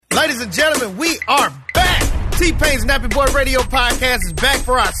Ladies and gentlemen, we are back. T-Pain's Nappy Boy Radio Podcast is back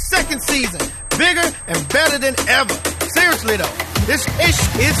for our second season. Bigger and better than ever. Seriously, though, this ish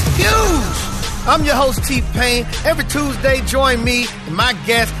is huge. I'm your host, T-Pain. Every Tuesday, join me and my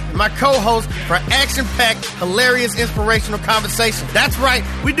guest and my co-host for action-packed, hilarious, inspirational conversation. That's right,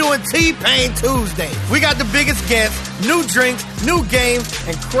 we're doing T-Pain Tuesday. We got the biggest guests, new drinks, new games,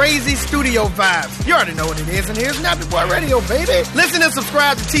 and crazy studio vibes. You already know what it is, and here's Nappy Boy Radio, baby. Listen and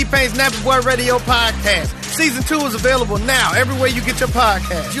subscribe to T-Pain's Nappy Boy Radio Podcast. Season 2 is available now everywhere you get your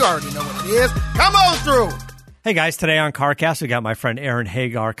podcast. You already know what it is. Come on through. Hey guys, today on CarCast, we got my friend Aaron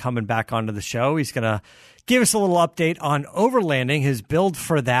Hagar coming back onto the show. He's going to give us a little update on overlanding, his build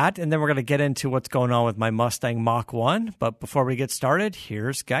for that, and then we're going to get into what's going on with my Mustang Mach 1. But before we get started,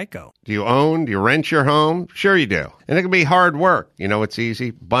 here's Geico. Do you own? Do you rent your home? Sure you do. And it can be hard work. You know, it's easy.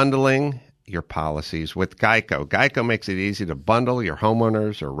 Bundling your policies with Geico. Geico makes it easy to bundle your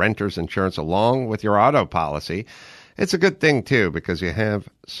homeowners or renters insurance along with your auto policy. It's a good thing, too, because you have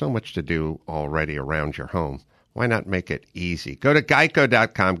so much to do already around your home. Why not make it easy? Go to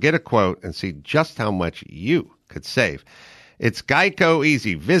geico.com, get a quote, and see just how much you could save. It's Geico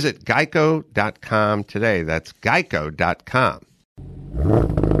easy. Visit geico.com today. That's geico.com.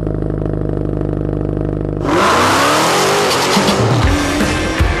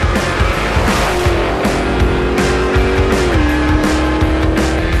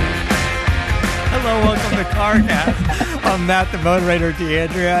 Hello, welcome to CarCast. I'm Matt, the moderator,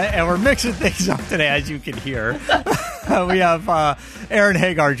 D'Andrea, and we're mixing things up today, as you can hear. We have Aaron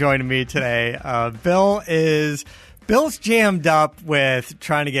Hagar joining me today. Bill's jammed up with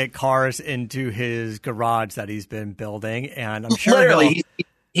trying to get cars into his garage that he's been building, and I'm sure literally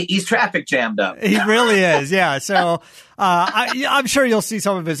he's traffic jammed up. He really is, yeah. So I'm sure you'll see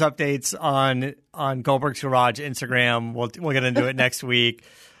some of his updates on Goldberg's Garage Instagram. We'll get into it next week.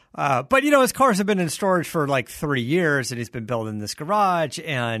 But, you know, his cars have been in storage for like 3 years, and he's been building this garage.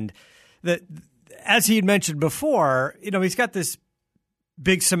 And as he had mentioned before, you know, he's got this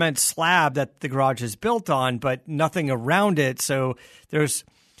big cement slab that the garage is built on, but nothing around it. So there's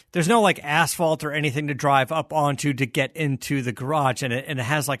no like asphalt or anything to drive up onto to get into the garage. And it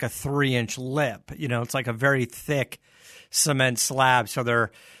has like a 3-inch lip. You know, it's like a very thick cement slab. So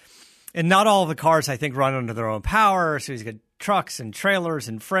and not all of the cars, I think, run under their own power. So he's got trucks and trailers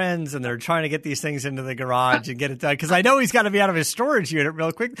and friends, and they're trying to get these things into the garage and get it done. Because I know he's got to be out of his storage unit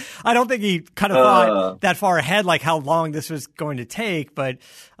real quick. I don't think he kind of thought that far ahead, like how long this was going to take. But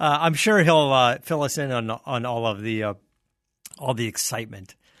I'm sure he'll fill us in on all the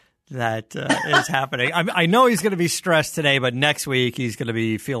excitement that is happening. I know he's going to be stressed today, but next week he's going to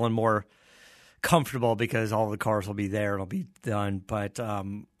be feeling more comfortable because all the cars will be there. It'll be done. But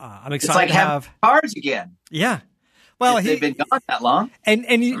I'm excited it's like to have cars again. Yeah. Well, they've been gone that long, and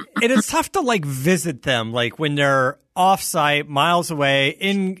it's tough to like visit them like when they're off-site, miles away,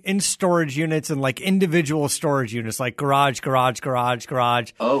 in storage units and like individual storage units, like garage.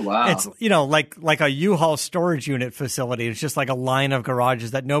 Oh wow! It's, you know, like a U-Haul storage unit facility. It's just like a line of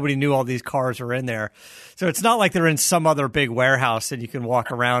garages that nobody knew all these cars were in there. So it's not like they're in some other big warehouse and you can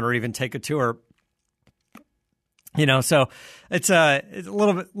walk around or even take a tour. You know, so it's a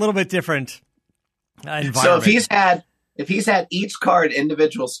little bit different environment. So if he's had each car in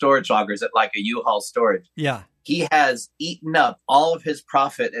individual storage lockers at like a U-Haul storage, yeah, he has eaten up all of his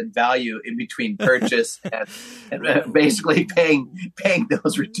profit and value in between purchase and basically paying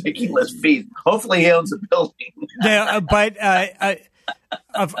those ridiculous fees. Hopefully, he owns a building. Yeah, but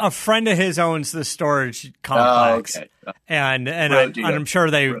a friend of his owns the storage complex, and I'm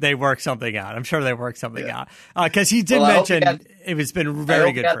sure they work something out. I'm sure they work something out because he did mention it's been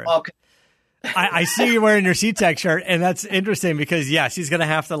very good for him. I see you wearing your C-Tech shirt, and that's interesting because, yes, he's going to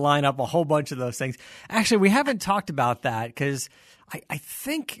have to line up a whole bunch of those things. Actually, we haven't talked about that because I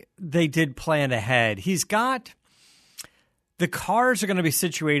think they did plan ahead. He's got – the cars are going to be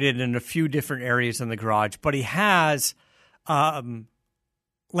situated in a few different areas in the garage, but he has like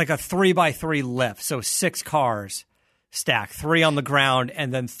a 3x3 lift, so 6 cars stacked, 3 on the ground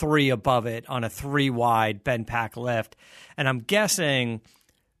and then 3 above it on a 3-wide bend pack lift. And I'm guessing –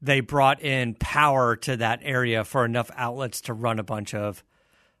 they brought in power to that area for enough outlets to run a bunch of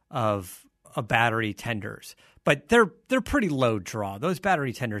battery tenders. But they're pretty low draw. Those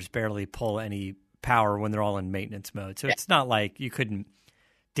battery tenders barely pull any power when they're all in maintenance mode. So it's not like you couldn't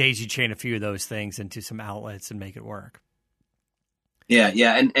daisy chain a few of those things into some outlets and make it work. Yeah.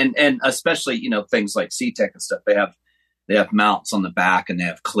 And especially, you know, things like C-Tech and stuff, they they have mounts on the back, and they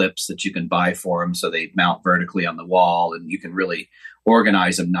have clips that you can buy for them, so they mount vertically on the wall, and you can really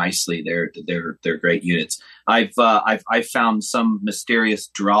organize them nicely. They're great units. I've found some mysterious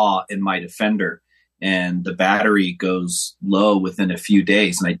draw in my Defender, and the battery goes low within a few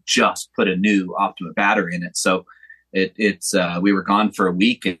days, and I just put a new Optima battery in it. So it's we were gone for a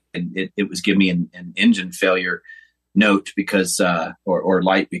week, and it was giving me an engine failure note because or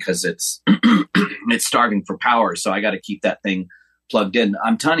light, because it's it's starving for power. So I got to keep that thing plugged in.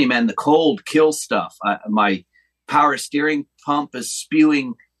 I'm telling you, man, the cold kills stuff. My power steering pump is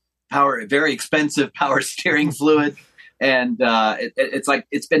spewing very expensive power steering fluid. And it's like,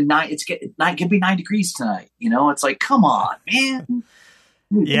 it's been could be 9 degrees tonight. It's like, come on, man.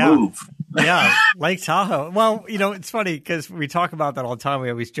 Move. Yeah, Lake Tahoe. Well, it's funny because we talk about that all the time. We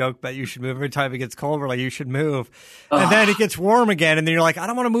always joke that you should move. Every time it gets cold, we're like, you should move. And then it gets warm again, and then you're like, I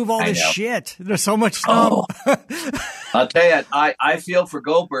don't want to move all this shit. There's so much snow. I'll tell you, I feel for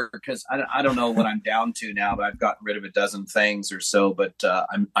Goldberg because I don't know what I'm down to now, but I've gotten rid of a dozen things or so, but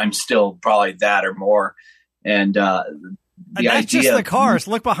I'm still probably that or more. And that's just the cars.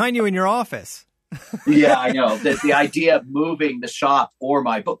 Look behind you in your office. Yeah, I know. The idea of moving the shop or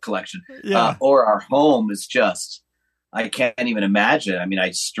my book collection or our home is just, I can't even imagine. I mean,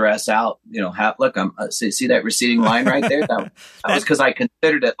 I stress out, look, see that receding line right there? That was because I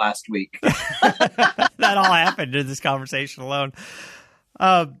considered it last week. That all happened in this conversation alone.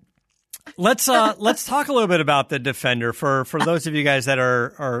 Let's talk a little bit about the Defender for those of you guys that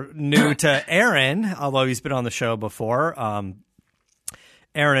are new to Aaron, although he's been on the show before.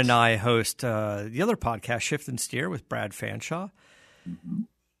 Aaron and I host the other podcast, Shift and Steer, with Brad Fanshaw. Mm-hmm.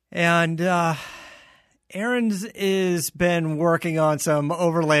 And Aaron's has been working on some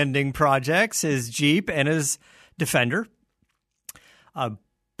overlanding projects, his Jeep and his Defender.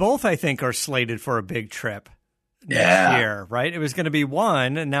 Both, I think, are slated for a big trip next year, right? It was going to be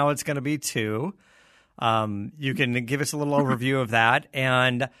one, and now it's going to be two. You can give us a little overview of that.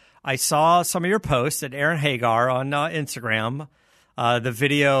 And I saw some of your posts at Aaron Hagar on Instagram, the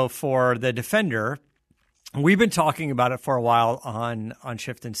video for the Defender. We've been talking about it for a while on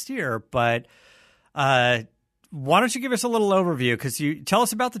Shift and Steer, but why don't you give us a little overview? Because you tell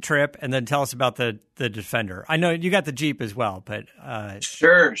us about the trip and then tell us about the Defender. I know you got the Jeep as well, but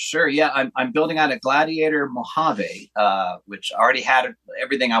sure, yeah. I'm building out a Gladiator Mojave, which already had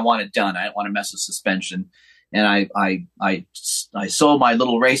everything I wanted done. I didn't want to mess with suspension, and I sold my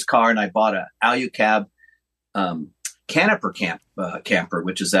little race car and I bought a Alucab Canoper camper,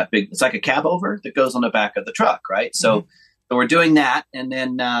 which is that big. It's like a cab over that goes on the back of the truck, right? So we're doing that, and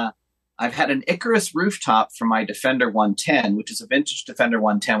then I've had an Icarus rooftop for my Defender 110, which is a vintage Defender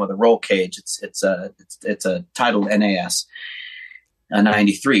 110 with a roll cage. It's a titled NAS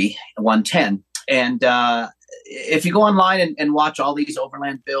 93 110, and if you go online and watch all these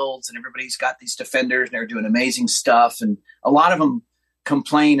overland builds, and everybody's got these Defenders and they're doing amazing stuff, and a lot of them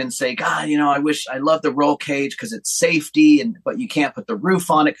complain and say, God, I love the roll cage because it's safety, but you can't put the roof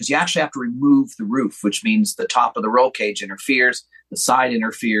on it because you actually have to remove the roof, which means the top of the roll cage interferes, the side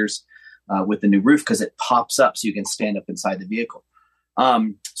interferes with the new roof because it pops up so you can stand up inside the vehicle.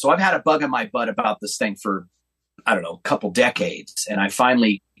 So I've had a bug in my butt about this thing for, I don't know, a couple decades. And I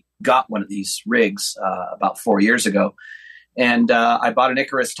finally got one of these rigs about 4 years ago. And I bought an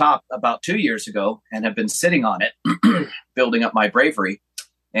Icarus top about 2 years ago and have been sitting on it, building up my bravery.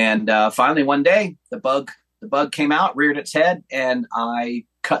 And finally, one day, the bug came out, reared its head, and I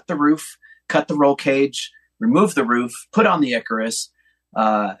cut the roof, cut the roll cage, removed the roof, put on the Icarus,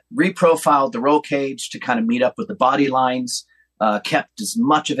 reprofiled the roll cage to kind of meet up with the body lines, kept as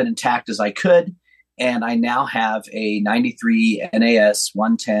much of it intact as I could. And I now have a 93 NAS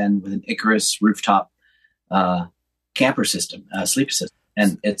 110 with an Icarus rooftop camper system, sleeper system.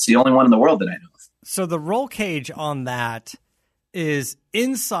 And it's the only one in the world that I know of. So the roll cage on that is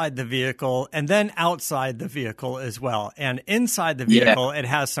inside the vehicle and then outside the vehicle as well. And inside the vehicle, it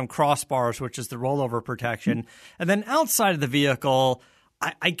has some crossbars, which is the rollover protection. And then outside of the vehicle,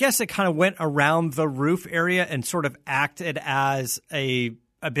 I guess it kind of went around the roof area and sort of acted as a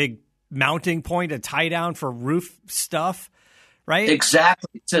big mounting point, a tie down for roof stuff. Right?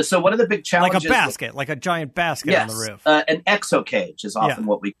 Exactly. So one of the big challenges... Like a basket, like a giant basket on the roof. An exo cage is often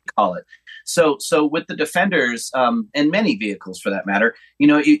what we call it. So with the Defenders, and many vehicles for that matter,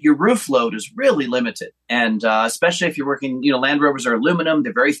 your roof load is really limited. And especially if you're working, Land Rovers are aluminum,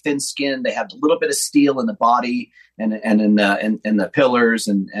 they're very thin skinned, they have a little bit of steel in the body and in the pillars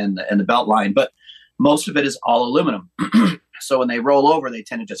and the belt line, but most of it is all aluminum. So when they roll over, they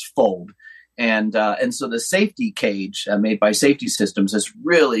tend to just fold. And so the safety cage made by Safety Systems is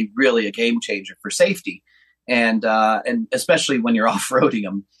really, really a game changer for safety. and especially when you're off-roading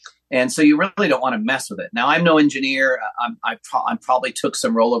them. And so you really don't want to mess with it. Now, I'm no engineer. I probably took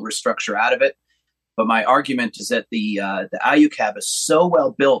some rollover structure out of it. But my argument is that the Alu cab is so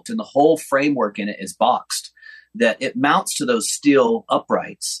well built and the whole framework in it is boxed that it mounts to those steel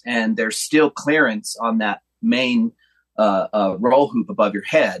uprights, and there's still clearance on that main roll hoop above your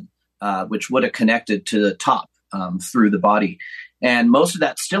head, which would have connected to the top through the body. And most of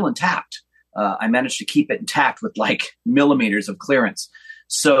that's still intact. I managed to keep it intact with like millimeters of clearance.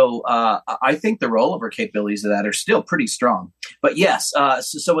 So I think the rollover capabilities of that are still pretty strong. But yes,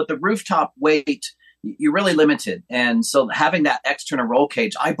 so with the rooftop weight, you're really limited. And so having that external roll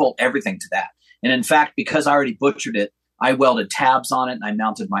cage, I bolt everything to that. And in fact, because I already butchered it, I welded tabs on it, and I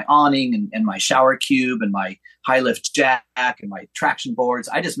mounted my awning and my shower cube and my high lift jack and my traction boards.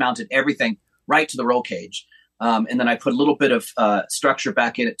 I just mounted everything right to the roll cage. And then I put a little bit of structure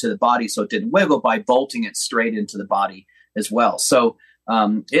back in it to the body so it didn't wiggle by bolting it straight into the body as well. So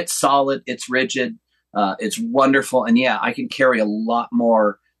it's solid, it's rigid, it's wonderful. And yeah, I can carry a lot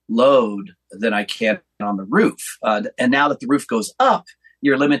more load than I can on the roof. And now that the roof goes up,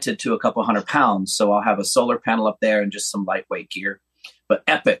 you're limited to a couple 100 pounds. So I'll have a solar panel up there and just some lightweight gear, but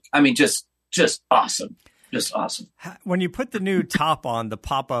epic. I mean, just awesome. Just awesome. When you put the new top on, the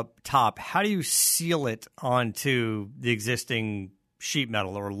pop-up top, how do you seal it onto the existing sheet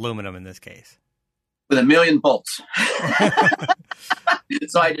metal or aluminum in this case? With a million bolts.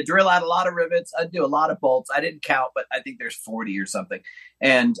 So I had to drill out a lot of rivets. I'd do a lot of bolts. I didn't count, but I think there's 40 or something.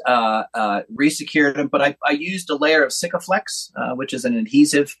 And resecured them. But I used a layer of Sikaflex, which is an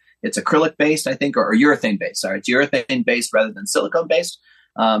adhesive. It's acrylic based, I think, or urethane based. Sorry, it's urethane based rather than silicone based.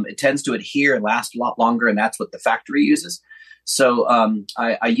 It tends to adhere and last a lot longer, and that's what the factory uses. So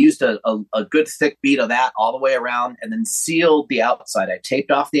I used a good thick bead of that all the way around and then sealed the outside. I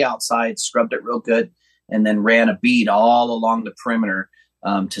taped off the outside, scrubbed it real good, and then ran a bead all along the perimeter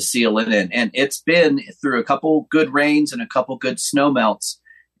to seal it in. And it's been through a couple good rains and a couple good snow melts,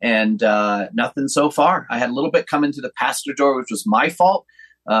 and nothing so far. I had a little bit come into the passenger door, which was my fault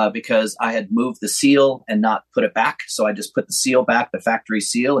because I had moved the seal and not put it back. So I just put the seal back, the factory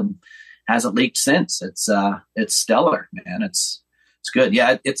seal, and hasn't leaked since. It's stellar, man. It's good.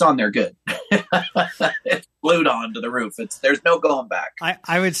 Yeah, it's on there good. It's glued on to the roof. There's no going back.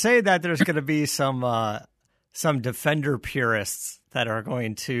 I would say that there's going to be some Defender purists that are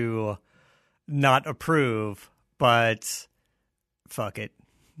going to not approve, but fuck it.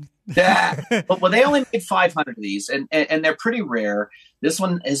 Yeah. Well, they only made 500 of these, and they're pretty rare. This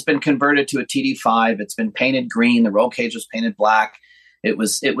one has been converted to a TD5. It's been painted green. The roll cage was painted black. It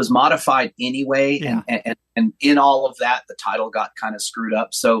was modified anyway, yeah. and in all of that, the title got kind of screwed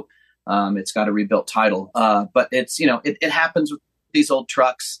up. So it's got a rebuilt title. But it's it happens with these old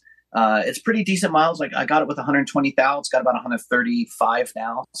trucks. It's pretty decent miles. Like I got it with 120,000. It's got about 135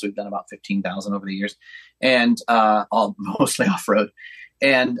 now. So we've done about 15,000 over the years, and all mostly off road.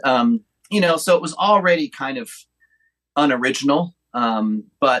 And so it was already kind of unoriginal,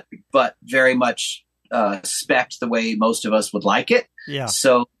 but very much spec'd the way most of us would like it. Yeah.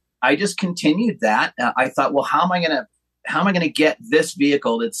 So I just continued that. I thought, well, how am I going to get this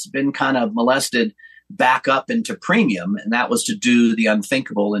vehicle that's been kind of molested back up into premium? And that was to do the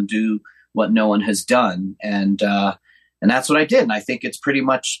unthinkable and do what no one has done. And that's what I did. And I think it's pretty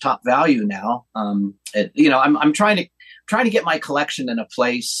much top value now. I'm trying to get my collection in a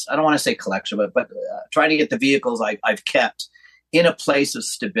place. I don't want to say collection, but trying to get the vehicles I've kept in a place of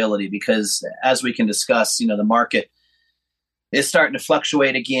stability, because as we can discuss, the market is starting to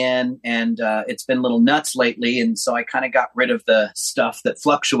fluctuate again, and it's been a little nuts lately. And so I kind of got rid of the stuff that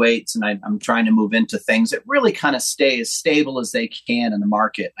fluctuates, and I'm trying to move into things that really kind of stay as stable as they can in the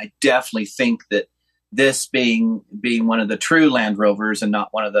market. I definitely think that this being one of the true Land Rovers and not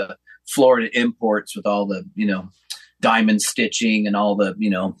one of the Florida imports with all the, diamond stitching and all the,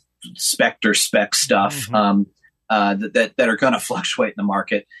 Spectre spec stuff, mm-hmm. that are going to fluctuate in the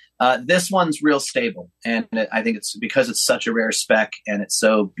market. This one's real stable, and I think it's because it's such a rare spec and it's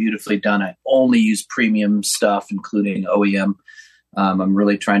so beautifully done. I only use premium stuff, including OEM. I'm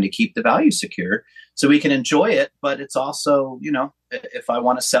really trying to keep the value secure so we can enjoy it, but it's also, if I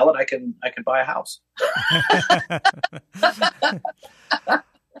want to sell it, I can buy a house.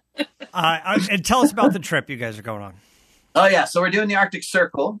 And tell us about the trip you guys are going on. Oh, yeah. So we're doing the Arctic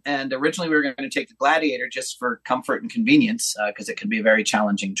Circle. And originally we were going to take the Gladiator just for comfort and convenience because it can be a very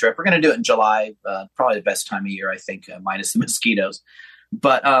challenging trip. We're going to do it in July, probably the best time of year, I think, minus the mosquitoes.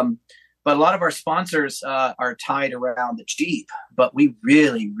 But a lot of our sponsors are tied around the Jeep. But we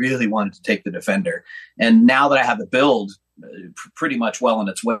really, really wanted to take the Defender. And now that I have the build pretty much well on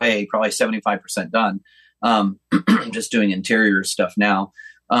its way, probably 75% done, Just doing interior stuff now.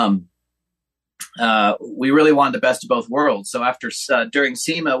 We really wanted the best of both worlds. So during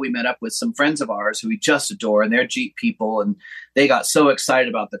SEMA, we met up with some friends of ours who we just adore, and they're Jeep people, and they got so excited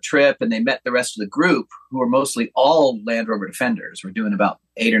about the trip, and they met the rest of the group, who are mostly all Land Rover Defenders. We're doing about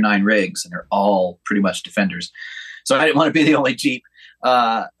 8 or 9 rigs, and they're all pretty much Defenders. So I didn't want to be the only Jeep,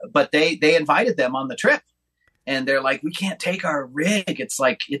 but they invited them on the trip, and they're like, "We can't take our rig.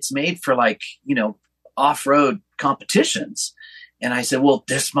 It's made for off-road competitions." And I said, well,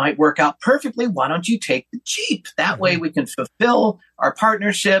 this might work out perfectly. Why don't you take the Jeep? That way we can fulfill our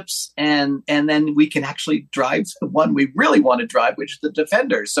partnerships, and then we can actually drive the one we really want to drive, which is the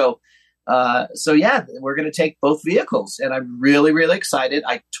Defender. So yeah, we're going to take both vehicles, and I'm really, really excited.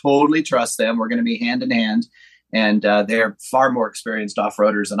 I totally trust them. We're going to be hand in hand, and they're far more experienced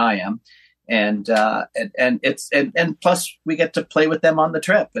off-roaders than I am. And plus we get to play with them on the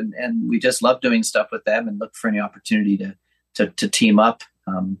trip, and we just love doing stuff with them and look for any opportunity to team up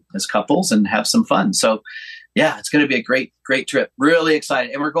as couples and have some fun. So yeah, it's going to be a great trip. Really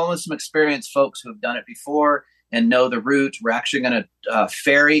excited. And we're going with some experienced folks who have done it before and know the route. We're actually going to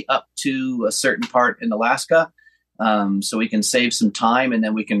ferry up to a certain part in Alaska, so we can save some time, and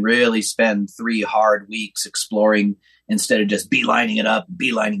then we can really spend 3 hard weeks exploring instead of just beelining it up,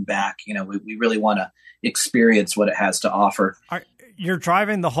 beelining back. We really want to experience what it has to offer. You're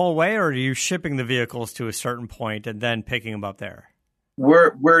driving the whole way, or are you shipping the vehicles to a certain point and then picking them up there?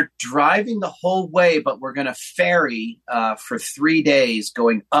 We're driving the whole way, but we're going to ferry for 3 days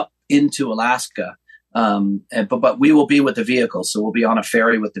going up into Alaska. But we will be with the vehicles, so we'll be on a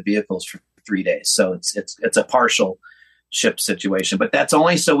ferry with the vehicles for 3 days. So it's a partial ship situation, but that's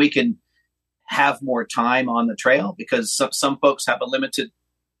only so we can have more time on the trail, because some folks have a limited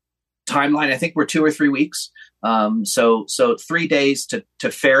timeline. I think we're 2 or 3 weeks. So 3 days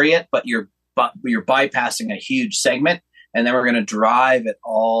to ferry it, but you're bypassing a huge segment, and then we're going to drive it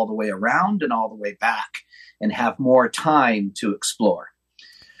all the way around and all the way back and have more time to explore.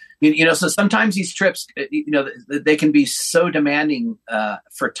 So sometimes these trips, they can be so demanding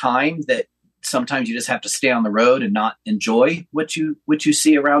for time that sometimes you just have to stay on the road and not enjoy what you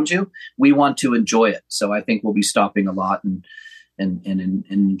see around you. We want to enjoy it. So I think we'll be stopping a lot and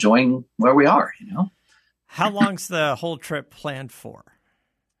enjoying where we are, How long's the whole trip planned for?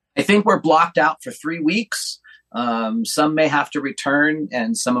 I think we're blocked out for 3 weeks. Some may have to return,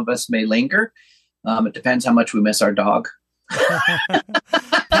 and some of us may linger. It depends how much we miss our dog.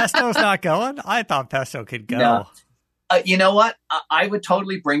 Pesto's not going? I thought Pesto could go. No. You know what? I would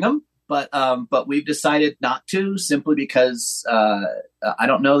totally bring him, but we've decided not to, simply because I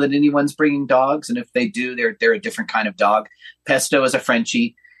don't know that anyone's bringing dogs, and if they do, they're a different kind of dog. Pesto is a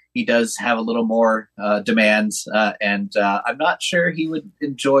Frenchie. He does have a little more demands, and I'm not sure he would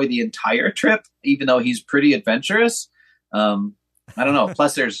enjoy the entire trip, even though he's pretty adventurous. I don't know.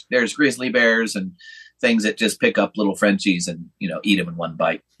 Plus, there's grizzly bears and things that just pick up little Frenchies and eat them in one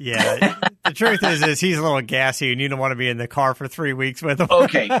bite. Yeah, the truth is he's a little gassy, and you don't want to be in the car for 3 weeks with him.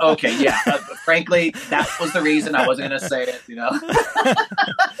 Okay, yeah. Frankly, that was the reason I wasn't going to say it.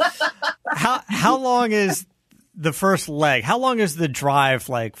 How long is the first leg? How long is the drive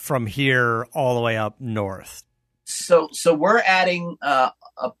from here all the way up north? So we're adding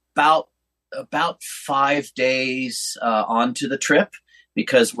about 5 days onto the trip,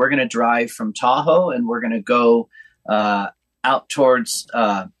 because we're going to drive from Tahoe, and we're going to go out towards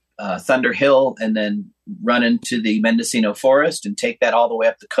Thunder Hill, and then run into the Mendocino Forest and take that all the way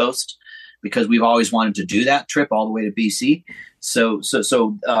up the coast, because we've always wanted to do that trip all the way to BC. So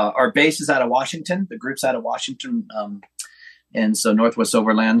our base is out of Washington. The group's out of Washington, and so Northwest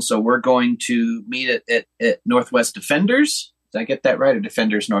Overland. So we're going to meet at Northwest Defenders. Did I get that right? Or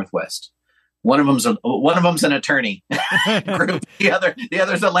Defenders Northwest? One of them's an attorney group. The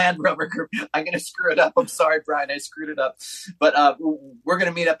other's a Land Rover group. I'm going to screw it up. I'm sorry, Brian. I screwed it up. But we're going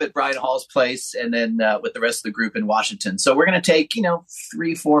to meet up at Brian Hall's place, and then with the rest of the group in Washington. So we're going to take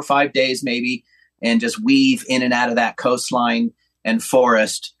 3, 4, 5 days maybe, and just weave in and out of that coastline and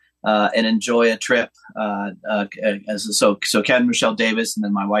forest, and enjoy a trip. So Ken, Michelle Davis, and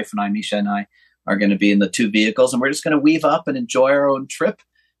then my wife and I, Misha and I, are going to be in the 2 vehicles, and we're just going to weave up and enjoy our own trip,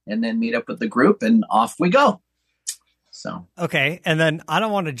 and then meet up with the group, and off we go. So okay, and then I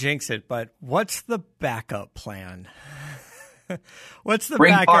don't want to jinx it, but what's the backup plan? What's the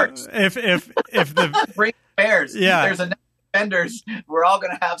bring backup parts? if the bring spares? Yeah, there's enough vendors. We're all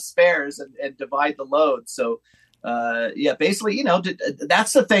going to have spares and divide the load. So basically,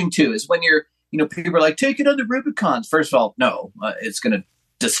 that's the thing too. Is when you're, people are like, take it on the Rubicons. First of all, no, it's going to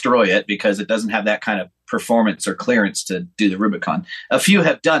destroy it because it doesn't have that kind of performance or clearance to do the Rubicon. A few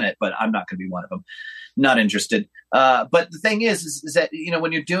have done it, but I'm not going to be one of them. Not interested. But the thing is that,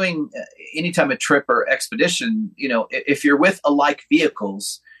 when you're doing any type of trip or expedition, if you're with alike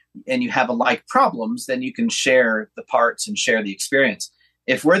vehicles and you have alike problems, then you can share the parts and share the experience.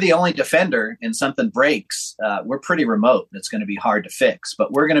 If we're the only Defender and something breaks, we're pretty remote. It's going to be hard to fix.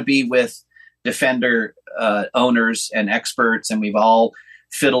 But we're going to be with Defender owners and experts, and we've all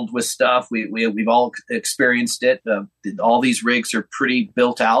fiddled with stuff. We've all experienced it. All these rigs are pretty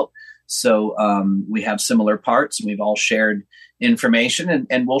built out. So we have similar parts, and we've all shared information,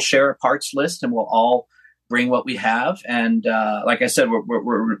 and we'll share a parts list, and we'll all bring what we have. And like I said,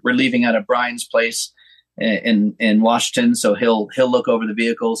 we're leaving out of Brian's place in Washington, so he'll look over the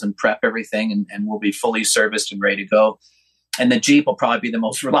vehicles and prep everything, and we'll be fully serviced and ready to go. And the Jeep will probably be the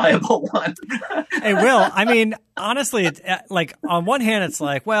most reliable one. It will. I mean, honestly, it's like on one hand, it's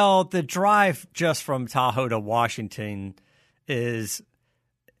like, well, the drive just from Tahoe to Washington is,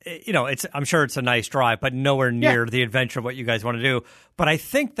 I'm sure it's a nice drive, but nowhere near the adventure of what you guys want to do. But I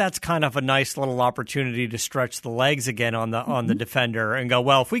think that's kind of a nice little opportunity to stretch the legs again on the Defender and go,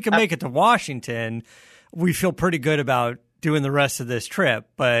 well, if we can make it to Washington, we feel pretty good about doing the rest of this trip.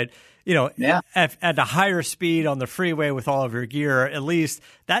 But at a higher speed on the freeway with all of your gear, at least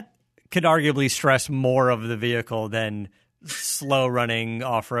that could arguably stress more of the vehicle than slow running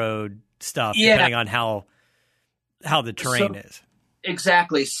off-road stuff, depending on how the terrain is.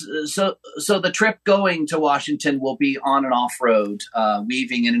 Exactly. So the trip going to Washington will be on and off road,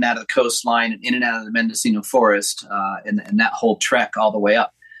 weaving in and out of the coastline and in and out of the Mendocino forest, and that whole trek all the way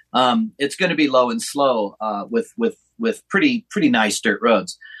up. It's going to be low and slow, with pretty nice dirt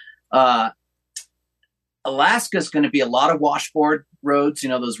roads. Alaska is going to be a lot of washboard roads,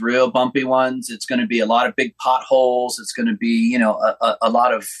 those real bumpy ones. It's going to be a lot of big potholes. It's going to be, a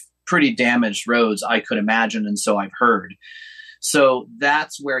lot of pretty damaged roads, I could imagine. And so I've heard. So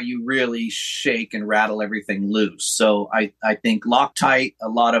that's where you really shake and rattle everything loose. So I think Loctite, a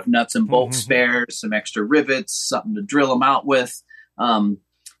lot of nuts and bolt spares, some extra rivets, something to drill them out with.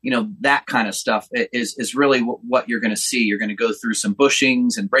 That kind of stuff is really what you're going to see. You're going to go through some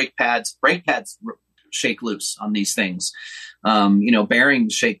bushings and brake pads. Brake pads shake loose on these things.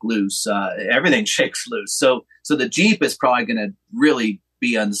 Bearings shake loose. Everything shakes loose. So the Jeep is probably going to really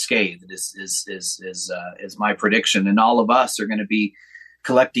be unscathed is my prediction. And all of us are going to be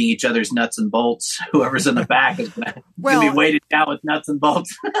collecting each other's nuts and bolts. Whoever's in the back is going to be weighted down with nuts and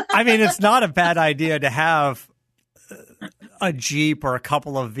bolts. I mean, it's not a bad idea to have a Jeep or a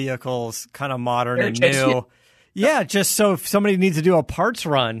couple of vehicles kind of modern and new. Yeah, just so if somebody needs to do a parts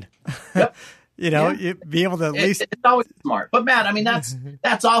run, you'd be able to at least. It's always smart. But Matt, I mean,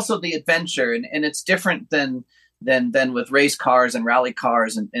 that's also the adventure, and it's different than with race cars and rally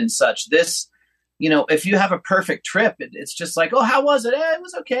cars and such. This, if you have a perfect trip, it's just like, oh, how was it? It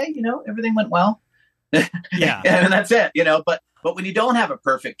was okay. Everything went well. Yeah. And that's it, but when you don't have a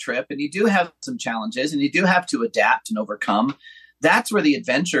perfect trip and you do have some challenges and you do have to adapt and overcome, that's where the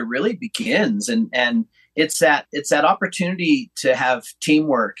adventure really begins. And it's that opportunity to have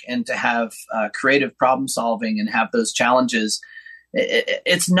teamwork and to have creative problem solving and have those challenges.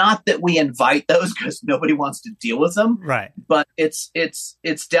 It's not that we invite those because nobody wants to deal with them. Right. But it's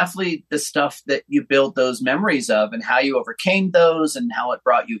definitely the stuff that you build those memories of and how you overcame those and how it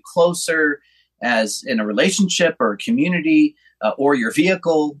brought you closer as in a relationship or a community or your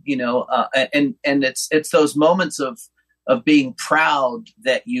vehicle, and it's those moments of being proud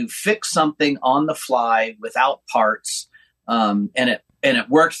that you fixed something on the fly without parts. And it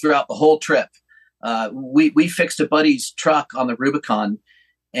worked throughout the whole trip. We fixed a buddy's truck on the Rubicon,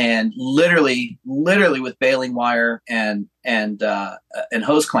 and literally with baling wire and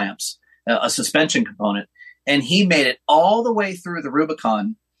hose clamps, a suspension component, and he made it all the way through the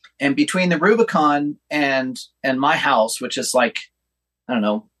Rubicon. And between the Rubicon and my house, which is like, I don't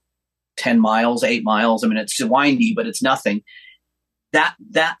know, 10 miles, 8 miles. I mean, it's windy, but it's nothing. That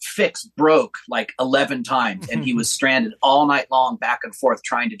fix broke like 11 times, and he was stranded all night long back and forth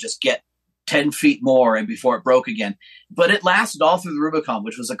trying to just get 10 feet more and before it broke again. But it lasted all through the Rubicon,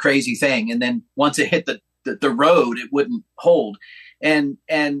 which was a crazy thing. And then once it hit the road, it wouldn't hold.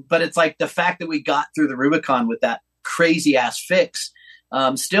 But it's like the fact that we got through the Rubicon with that crazy ass fix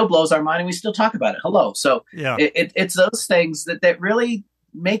still blows our mind, and we still talk about it. Hello. So yeah. It's those things that really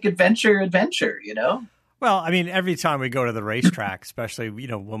make adventure, Well, I mean, every time we go to the racetrack, especially,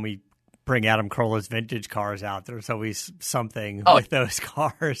 when we bring Adam Carolla's vintage cars out, there's always something with those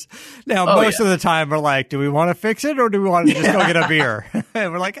cars. Now, most of the time we're like, do we want to fix it or do we want to just go get a beer?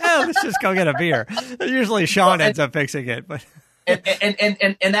 And we're like, let's just go get a beer. Usually Sean ends up fixing it. But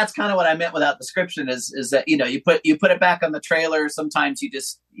and that's kind of what I meant without description is that, you put it back on the trailer. Sometimes you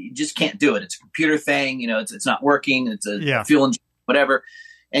just can't do it. It's a computer thing, it's not working. It's a fuel injection, whatever.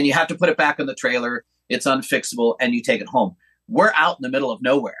 And you have to put it back on the trailer. It's unfixable and you take it home. We're out in the middle of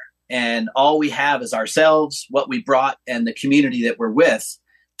nowhere and all we have is ourselves, what we brought and the community that we're with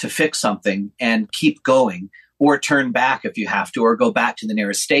to fix something and keep going, or turn back if you have to, or go back to the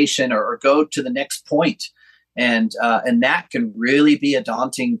nearest station or go to the next point. And that can really be a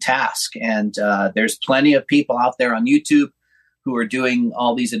daunting task. And there's plenty of people out there on YouTube who are doing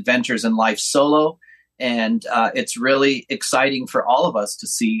all these adventures in life solo. And it's really exciting for all of us to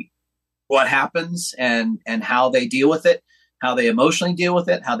see what happens and how they deal with it, how they emotionally deal with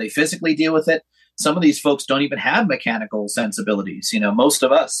it, how they physically deal with it. Some of these folks don't even have mechanical sensibilities. Most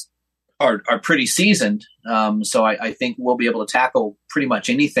of us are pretty seasoned. So I think we'll be able to tackle pretty much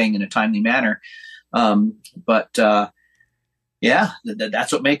anything in a timely manner. That's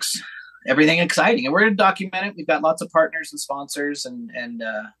what makes everything exciting. And we're going to document it. We've got lots of partners and sponsors and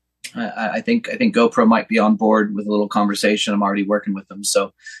I think GoPro might be on board with a little conversation. I'm already working with them.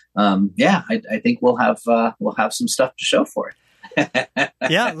 So, I think we'll have some stuff to show for it.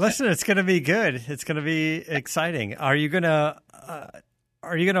 Yeah, listen, it's going to be good. It's going to be exciting. Are you going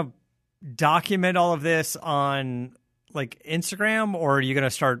to document all of this on like Instagram, or are you going to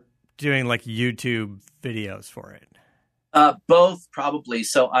start doing like YouTube videos for it? Both probably.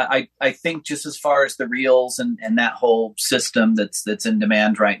 So I think just as far as the reels and that whole system that's in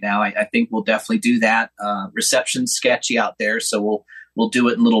demand right now, I think we'll definitely do that. Reception's sketchy out there, so we'll do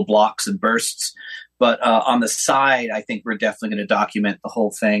it in little blocks and bursts. But on the side, I think we're definitely going to document the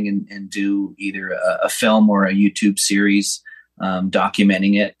whole thing and do either a film or a YouTube series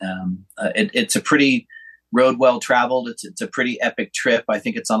documenting it. It's a pretty road well traveled. It's a pretty epic trip. I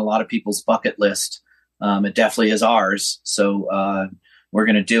think it's on a lot of people's bucket list. It definitely is ours. So we're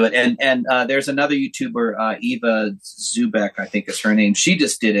going to do it. And there's another YouTuber, Eva Zubek, I think is her name. She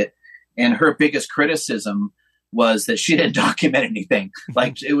just did it. And her biggest criticism was that she didn't document anything.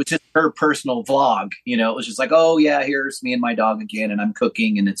 Like it was just her personal vlog. It was just like, oh yeah, here's me and my dog again. And I'm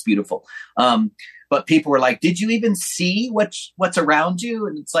cooking and it's beautiful. But people were like, did you even see what's around you?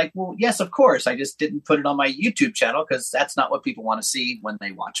 And it's like, well, yes, of course. I just didn't put it on my YouTube channel because that's not what people want to see when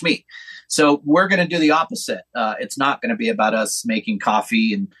they watch me. So we're going to do the opposite. It's not going to be about us making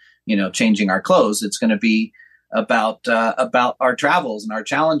coffee and, changing our clothes. It's going to be about our travels and our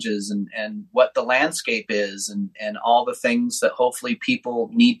challenges and what the landscape is and all the things that hopefully people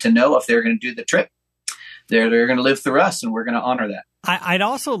need to know if they're going to do the trip. They're going to live through us and we're going to honor that. I'd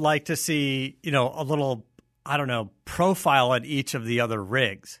also like to see, a little, profile at each of the other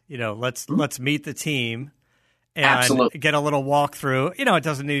rigs. Let's meet the team and Absolutely. Get a little walkthrough. It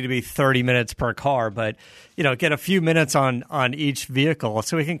doesn't need to be 30 minutes per car, but, get a few minutes on each vehicle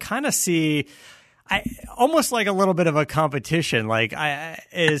so we can kind of see almost like a little bit of a competition. Like I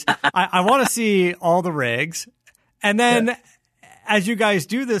want to see all the rigs. And then as you guys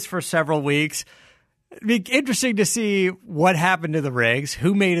do this for several weeks, it'd be interesting to see what happened to the rigs,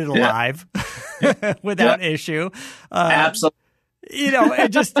 who made it alive without issue. Absolutely.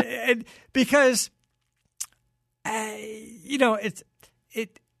 Because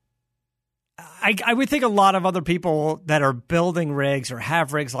I would think a lot of other people that are building rigs or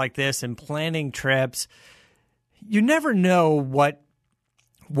have rigs like this and planning trips, you never know what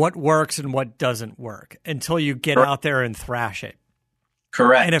works and what doesn't work until you get out there and thrash it.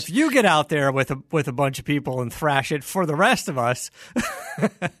 Correct. And if you get out there with a bunch of people and thrash it for the rest of us,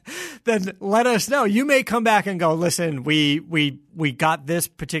 then let us know. You may come back and go, listen, we got this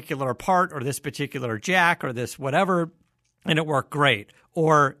particular part or this particular jack or this whatever, and it worked great.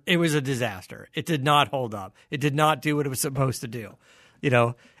 Or it was a disaster. It did not hold up. It did not do what it was supposed to do.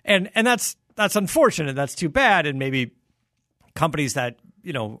 And that's unfortunate. That's too bad. And maybe companies that,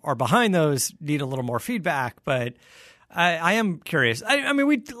 are behind those need a little more feedback, but I am curious. I mean,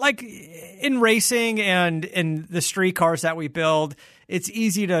 we like in racing and in the street cars that we build, it's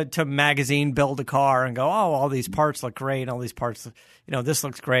easy to magazine build a car and go, oh, all these parts look great. All these parts, this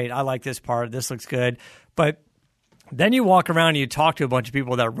looks great. I like this part. This looks good. But then you walk around and you talk to a bunch of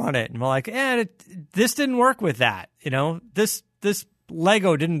people that run it and we're like, this didn't work with that. This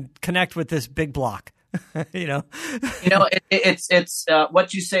Lego didn't connect with this big block. It's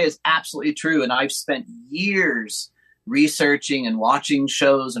what you say is absolutely true. And I've spent years researching and watching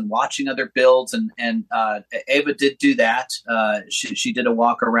shows and watching other builds. And Ava did do that. She did a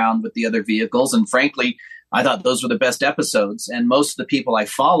walk around with the other vehicles. And frankly, I thought those were the best episodes. And most of the people I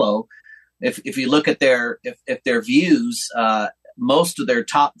follow, if you look at their views, most of their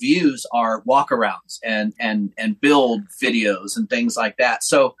top views are walkarounds and build videos and things like that.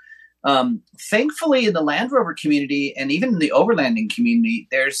 So thankfully in the Land Rover community and even in the overlanding community,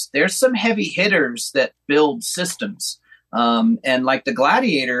 there's some heavy hitters that build systems. And like the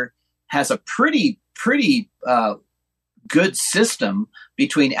Gladiator has a pretty good system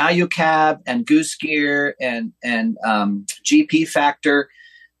between AluCab and Goose Gear and GP Factor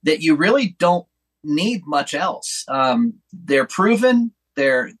that you really don't need much else. They're proven.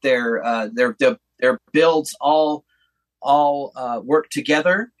 Their builds all work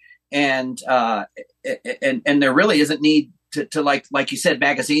together, and there really isn't need to like you said,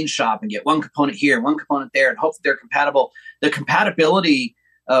 magazine shop and get one component here, one component there, and hope that they're compatible. The compatibility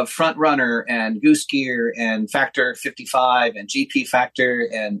of Front Runner and Goose Gear and Factor 55 and GP Factor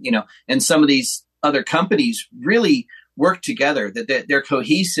and some of these other companies really work together, that they're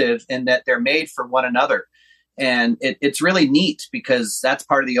cohesive and that they're made for one another. And it's really neat because that's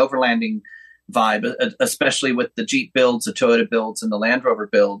part of the overlanding vibe, especially with the Jeep builds, the Toyota builds, and the Land Rover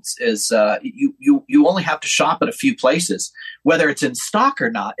builds, is you only have to shop at a few places. Whether it's in stock or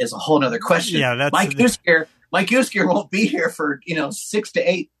not is a whole nother question. Yeah, that's my Goose Gear won't be here for 6 to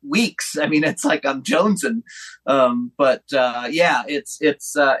 8 weeks. I mean, it's like I'm jonesing.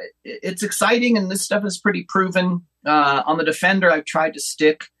 It's exciting, and this stuff is pretty proven. On the Defender, I've tried to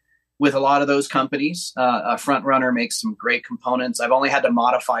stick with a lot of those companies. Front Runner makes some great components. I've only had to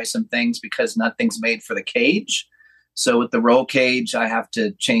modify some things because nothing's made for the cage. So with the roll cage, I have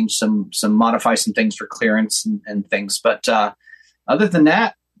to change modify some things for clearance and things. But other than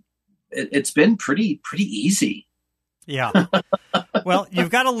that, it's been pretty easy. Yeah. Well, you've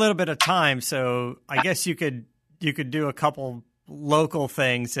got a little bit of time, so I guess you could do a couple local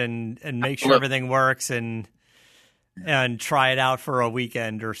things and make sure everything works and try it out for a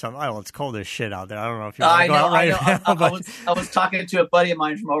weekend or something. Oh, it's cold as shit out there. I don't know if you want to go out right now. I was talking to a buddy of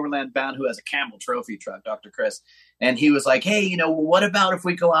mine from Overland Bound who has a Campbell Trophy truck, Dr. Chris. And he was like, hey, what about if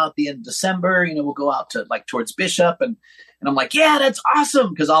we go out the end of December? We'll go out to towards Bishop. And I'm like, yeah, that's awesome.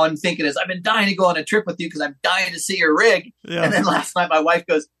 Because all I'm thinking is I've been dying to go on a trip with you because I'm dying to see your rig. Yeah. And then last night my wife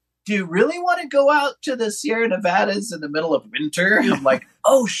goes, do you really want to go out to the Sierra Nevadas in the middle of winter? I'm like,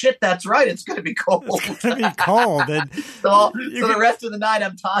 oh shit, that's right. It's going to be cold. It's going to be cold. And so the rest of the night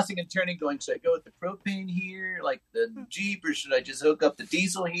I'm tossing and turning going, should I go with the propane here, like the Jeep, or should I just hook up the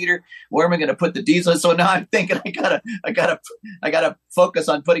diesel heater? Where am I going to put the diesel? So now I'm thinking I gotta focus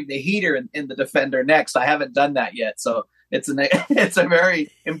on putting the heater in the Defender next. I haven't done that yet. So it's a very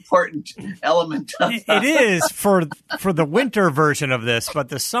important element. It is for the winter version of this, but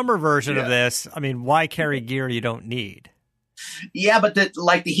the summer version of this, I mean, why carry gear you don't need? Yeah, but the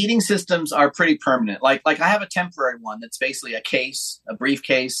heating systems are pretty permanent. Like I have a temporary one that's basically a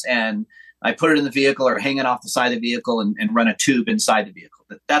briefcase, and I put it in the vehicle or hang it off the side of the vehicle and run a tube inside the vehicle.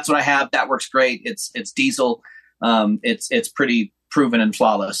 That's what I have. That works great. It's diesel. It's pretty proven and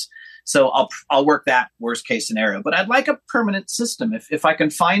flawless. So I'll work that worst case scenario, but I'd like a permanent system. If I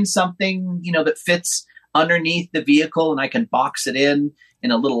can find something, that fits underneath the vehicle and I can box it in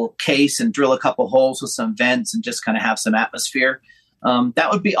a little case and drill a couple holes with some vents and just kind of have some atmosphere. That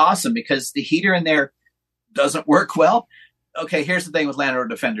would be awesome because the heater in there doesn't work well. Okay, here's the thing with Land Rover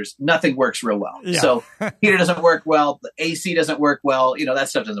Defenders. Nothing works real well. Yeah. So heater doesn't work well. The AC doesn't work well. That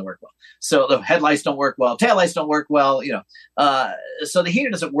stuff doesn't work well. So the headlights don't work well. Taillights don't work well. So the heater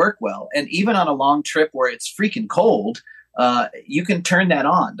doesn't work well. And even on a long trip where it's freaking cold, you can turn that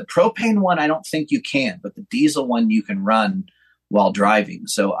on. The propane one, I don't think you can, but the diesel one you can run while driving.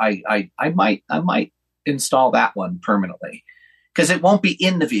 So I might install that one permanently because it won't be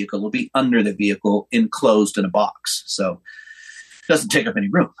in the vehicle. It'll be under the vehicle, enclosed in a box. So it doesn't take up any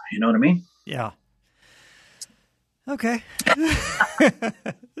room. You know what I mean? Yeah. Okay.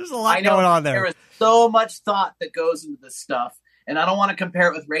 There's a lot going on there. There is so much thought that goes into this stuff. And I don't want to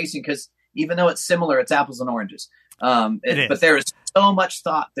compare it with racing because even though it's similar, it's apples and oranges. But there is so much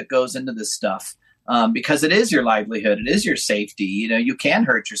thought that goes into this stuff because it is your livelihood. It is your safety. You can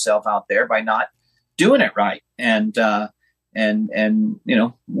hurt yourself out there by not doing it right. And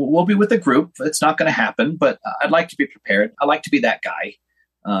we'll be with the group. It's not going to happen, but I'd like to be prepared. I like to be that guy.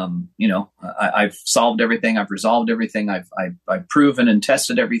 I've solved everything. I've resolved everything. I've proven and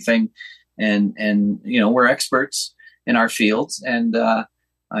tested everything. And we're experts in our fields, and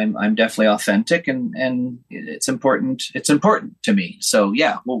I'm definitely authentic, and it's important. It's important to me. So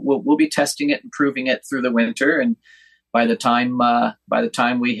yeah, we'll be testing it and proving it through the winter, and by the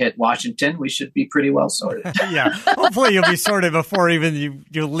time we hit Washington, we should be pretty well sorted. Yeah, hopefully you'll be sorted before even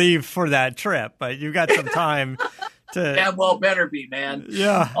you leave for that trip. But you've got some time Damn well better be, man.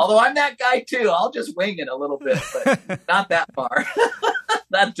 Yeah. Although I'm that guy too. I'll just wing it a little bit, but not that far.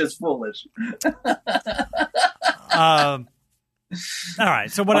 That's just foolish. All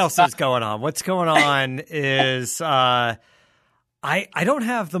right. So what else is going on? What's going on is I don't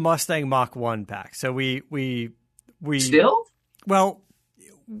have the Mustang Mach 1 pack. So we Still? Well,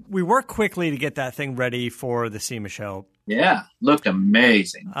 we worked quickly to get that thing ready for the SEMA show. Yeah, looked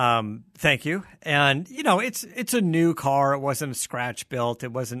amazing. Thank you. And it's a new car. It wasn't a scratch built.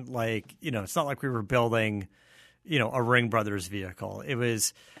 It wasn't like, it's not like we were building, a Ring Brothers vehicle. It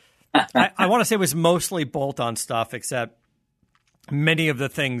was I want to say it was mostly bolt-on stuff, except many of the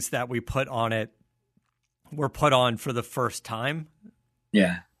things that we put on it were put on for the first time.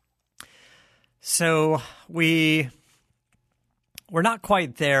 Yeah. So we're not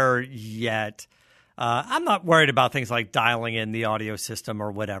quite there yet. I'm not worried about things like dialing in the audio system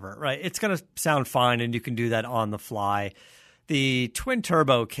or whatever, right? It's going to sound fine, and you can do that on the fly. The twin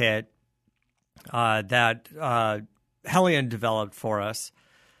turbo kit that Hellion developed for us,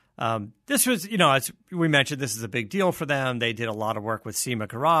 this was, as we mentioned, this is a big deal for them. They did a lot of work with SEMA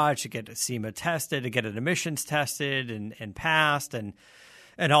Garage to get it SEMA tested, to get it emissions tested and passed and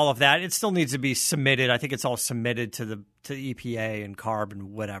all of that. It still needs to be submitted. I think it's all submitted to the EPA and CARB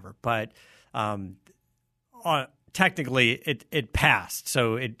and whatever. But technically, it passed.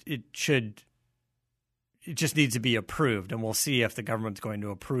 So it just needs to be approved, and we'll see if the government's going to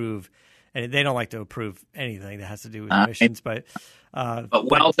approve. And they don't like to approve anything that has to do with emissions, but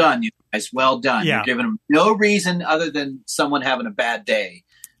well done, you guys. Well done. Yeah. You're giving them no reason other than someone having a bad day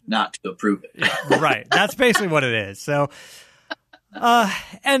not to approve it. Right. That's basically what it is. So,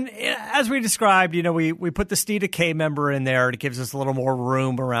 and as we described, we put the Steeda K member in there. It gives us a little more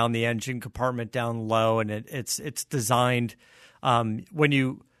room around the engine compartment down low, and it's designed. When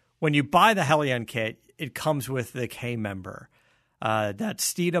you buy the Hellion kit, it comes with the K member. That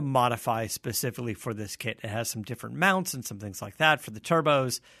Steeda modifies specifically for this kit. It has some different mounts and some things like that for the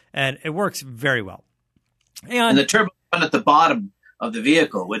turbos, and it works very well. And the turbo run at the bottom of the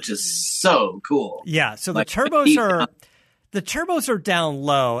vehicle, which is so cool. Yeah, so the turbos are down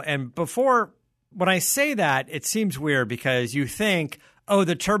low, and when I say that, it seems weird because you think, oh,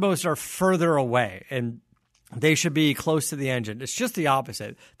 the turbos are further away and they should be close to the engine. It's just the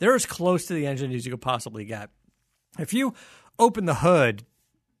opposite. They're as close to the engine as you could possibly get. If you open the hood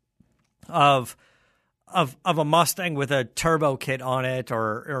of a Mustang with a turbo kit on it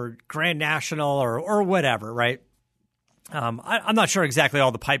or Grand National or whatever, right? I'm not sure exactly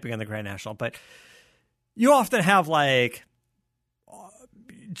all the piping on the Grand National, but you often have like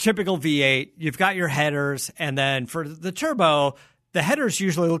typical V8, you've got your headers, and then for the turbo, the headers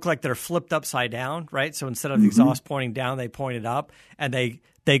usually look like they're flipped upside down, right? So instead of the exhaust pointing down, they point it up, and they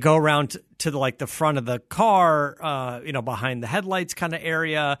go around to the front of the car, behind the headlights kind of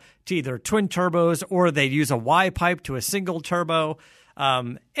area to either twin turbos, or they use a Y pipe to a single turbo.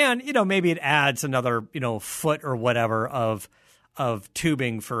 And maybe it adds another, foot or whatever of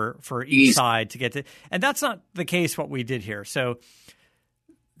tubing for each side to get to. And that's not the case what we did here. So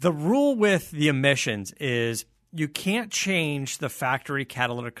the rule with the emissions is you can't change the factory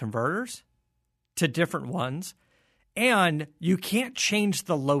catalytic converters to different ones. And you can't change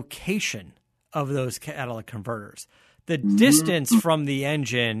the location of those catalytic converters. The distance from the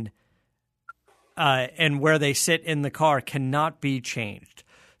engine and where they sit in the car cannot be changed.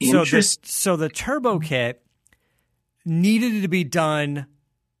 So the turbo kit needed to be done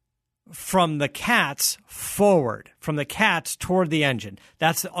from the cats forward, from the cats toward the engine.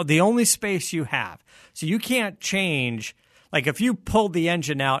 That's the only space you have. So you can't change. Like if you pulled the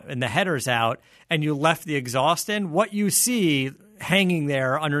engine out and the headers out and you left the exhaust in, what you see hanging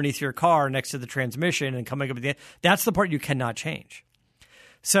there underneath your car next to the transmission and coming up at the end, that's the part you cannot change.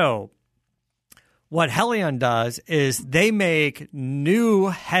 So what Hellion does is they make new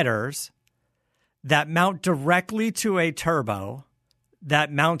headers that mount directly to a turbo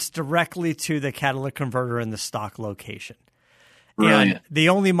that mounts directly to the catalytic converter in the stock location. Right. And the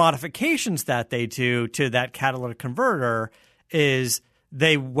only modifications that they do to that catalytic converter is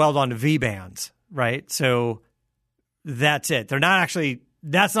they weld onto V-bands, right? So that's it. They're not actually –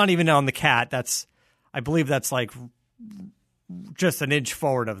 that's not even on the cat. I believe that's like just an inch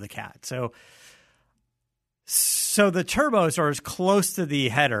forward of the cat. So the turbos are as close to the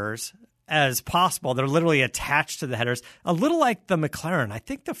headers as possible. They're literally attached to the headers, a little like the McLaren. I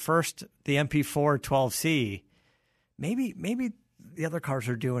think the MP4 12C, maybe the other cars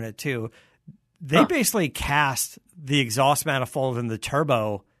are doing it too. They basically cast the exhaust manifold and the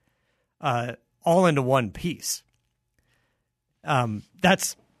turbo all into one piece.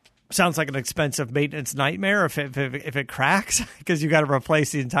 That's sounds like an expensive maintenance nightmare if it cracks, because you got to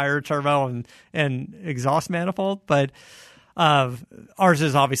replace the entire turbo and exhaust manifold. But ours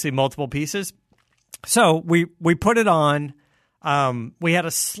is obviously multiple pieces. So we put it on. We had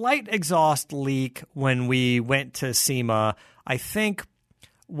a slight exhaust leak when we went to SEMA. I think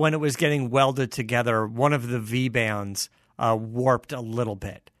when it was getting welded together, one of the V-bands warped a little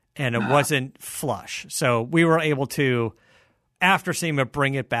bit, and it wasn't flush. So we were able to, after SEMA,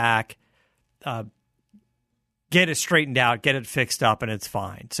 bring it back, get it straightened out, get it fixed up, and it's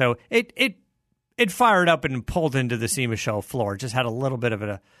fine. So it fired up and pulled into the SEMA show floor. Just had a little bit of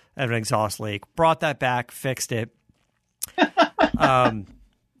an exhaust leak. Brought that back, fixed it.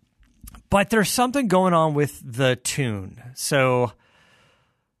 But there's something going on with the tune. So,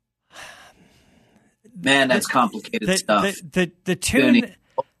 man, that's complicated stuff. The tune,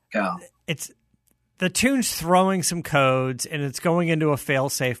 the tune's throwing some codes, and it's going into a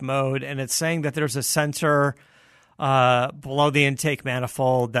fail-safe mode, and it's saying that there's a sensor below the intake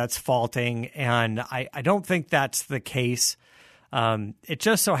manifold that's faulting, and I don't think that's the case. It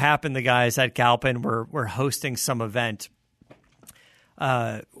just so happened the guys at Galpin were hosting some event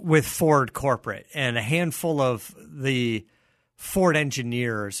with Ford corporate, and a handful of the Ford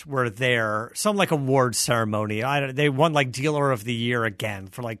engineers were there. Some like award ceremony. They won like Dealer of the Year again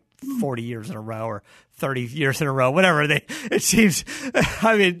for like 40 years in a row or 30 years in a row, whatever. It seems,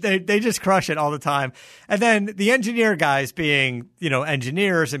 I mean, they just crush it all the time. And then the engineer guys, being,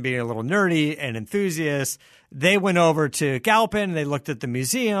 engineers and being a little nerdy and enthusiasts, they went over to Galpin, they looked at the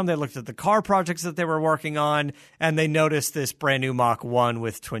museum, they looked at the car projects that they were working on, and they noticed this brand new Mach 1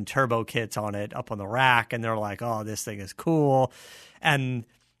 with twin turbo kits on it up on the rack, and they're like, oh, this thing is cool. And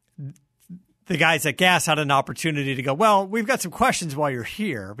the guys at Gas had an opportunity to go, well, we've got some questions while you're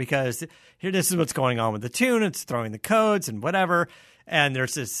here, because this is what's going on with the tune. It's throwing the codes and whatever. And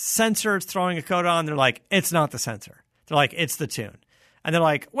there's this sensor it's throwing a code on. They're like, it's not the sensor. They're like, it's the tune. And they're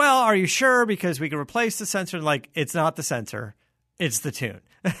like, well, are you sure? Because we can replace the sensor. And like, it's not the sensor. It's the tune.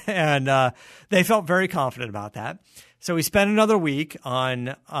 And they felt very confident about that. So we spent another week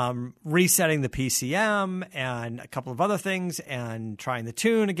on resetting the PCM and a couple of other things and trying the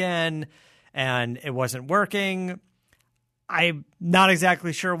tune again. And it wasn't working. I'm not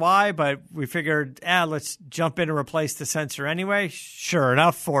exactly sure why, but we figured, let's jump in and replace the sensor anyway. Sure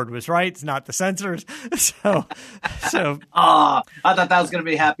enough, Ford was right. It's not the sensors. So I thought that was going to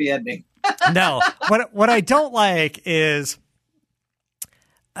be a happy ending. No, what I don't like is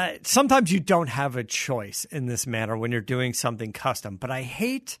sometimes you don't have a choice in this manner when you're doing something custom. But I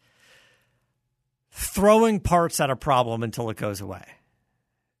hate throwing parts at a problem until it goes away.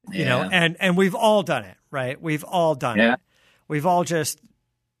 And we've all done it, right? We've all done it. We've all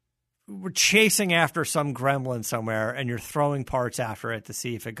we're chasing after some gremlin somewhere, and you're throwing parts after it to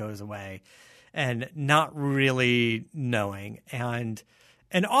see if it goes away, and not really knowing. And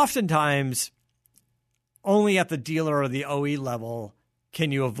oftentimes, only at the dealer or the OE level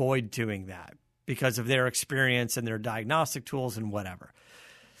can you avoid doing that because of their experience and their diagnostic tools and whatever.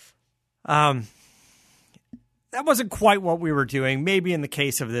 That wasn't quite what we were doing. Maybe in the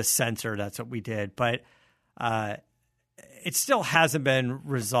case of this sensor, that's what we did, but it still hasn't been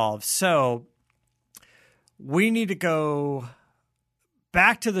resolved. So we need to go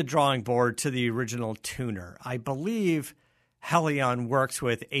back to the drawing board to the original tuner. I believe Helion works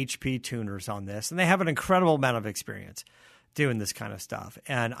with HP tuners on this, and they have an incredible amount of experience doing this kind of stuff.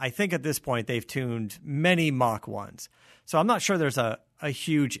 And I think at this point they've tuned many Mach 1s. So I'm not sure there's a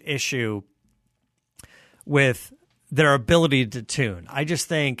huge issue with their ability to tune. I just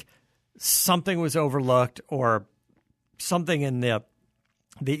think something was overlooked, or something in the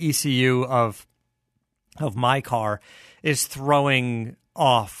ECU of my car is throwing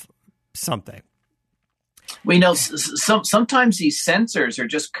off something. We know sometimes these sensors are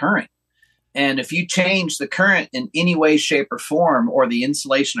just current. And if you change the current in any way, shape, or form, or the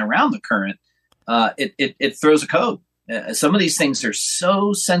insulation around the current, it throws a code. Some of these things are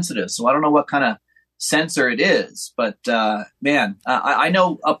so sensitive. So I don't know what kind of sensor it is, but I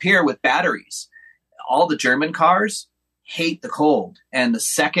know up here with batteries, all the German cars hate the cold. And the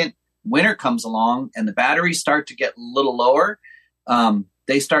second winter comes along and the batteries start to get a little lower,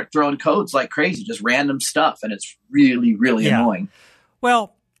 they start throwing codes like crazy, just random stuff. And it's really, really annoying.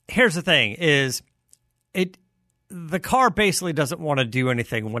 Well, here's the thing is the car basically doesn't want to do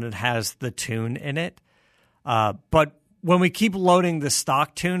anything when it has the tune in it. But when we keep loading the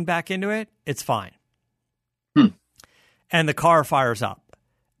stock tune back into it, it's fine. And the car fires up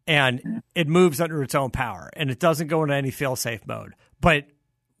and it moves under its own power and it doesn't go into any fail-safe mode. But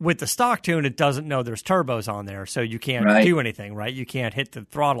with the stock tune, it doesn't know there's turbos on there, so you can't do anything, right? You can't hit the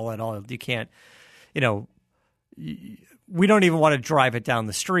throttle at all. You can't, we don't even want to drive it down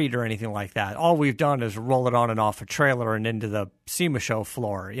the street or anything like that. All we've done is roll it on and off a trailer and into the SEMA show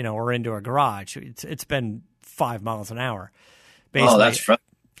floor, or into a garage. It's been 5 miles an hour, basically. Oh, that's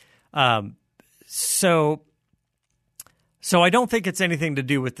frustrating. So I don't think it's anything to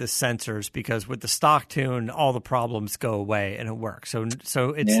do with the sensors, because with the stock tune, all the problems go away and it works. So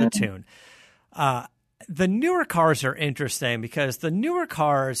it's the tune. The newer cars are interesting because the newer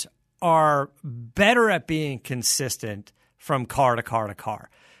cars are better at being consistent from car to car to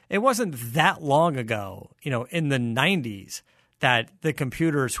car. It wasn't that long ago, in the 90s, that the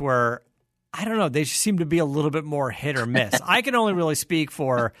computers were, I don't know, they just seem to be a little bit more hit or miss. I can only really speak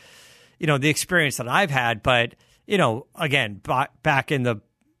for, the experience that I've had, but again, back in the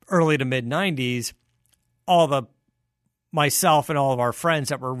early to mid 90s, myself and all of our friends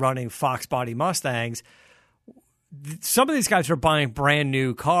that were running Fox body Mustangs, some of these guys were buying brand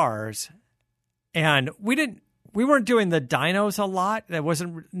new cars, and we weren't doing the dynos a lot. It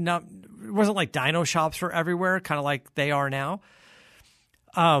wasn't like dyno shops were everywhere, kind of like they are now.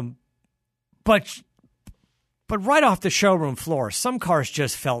 But right off the showroom floor, some cars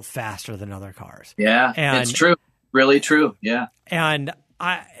just felt faster than other cars. Yeah, it's true. Really true. Yeah. And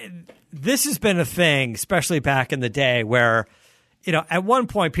this has been a thing, especially back in the day, where, at one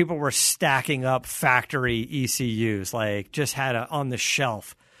point people were stacking up factory ECUs, like just had on the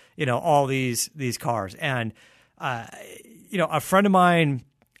shelf, all these cars. And, a friend of mine,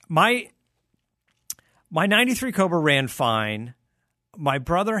 my 93 Cobra ran fine. My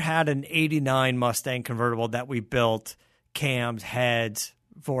brother had an 89 Mustang convertible that we built, cams, heads,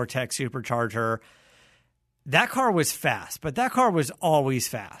 Vortex supercharger. That car was fast, but that car was always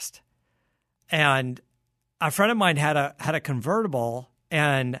fast. And a friend of mine had a convertible,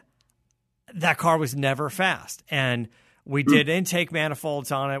 and that car was never fast. And we did intake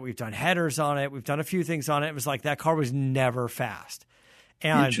manifolds on it. We've done headers on it. We've done a few things on it. It was like that car was never fast.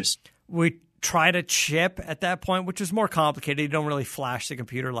 And we tried a chip at that point, which was more complicated. You don't really flash the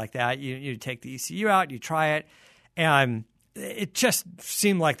computer like that. You take the ECU out, you try it, and it just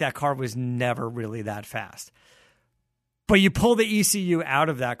seemed like that car was never really that fast. But you pull the ECU out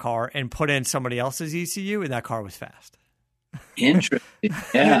of that car and put in somebody else's ECU, and that car was fast. Interesting.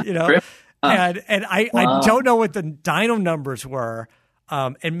 Yeah. And I don't know what the dyno numbers were.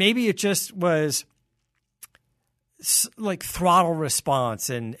 And maybe it just was like throttle response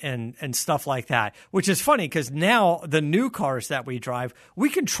and stuff like that, which is funny because now the new cars that we drive, we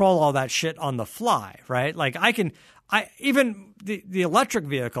control all that shit on the fly, right? Like even the electric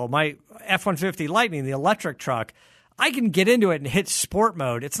vehicle, my F-150 Lightning, the electric truck, I can get into it and hit sport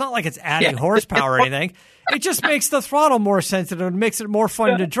mode. It's not like it's adding horsepower or anything. It just makes the throttle more sensitive and makes it more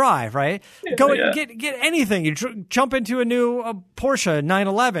fun to drive, right? Get anything. You jump into a new Porsche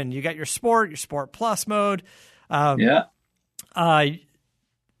 911. You got your Sport Plus mode. All the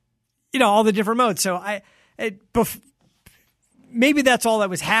different modes. So maybe that's all that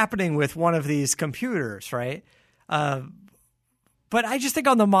was happening with one of these computers, right? But I just think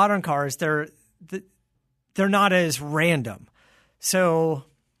on the modern cars, they're not as random. So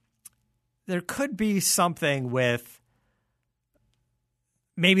there could be something with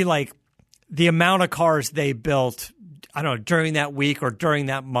maybe like the amount of cars they built, I don't know, during that week or during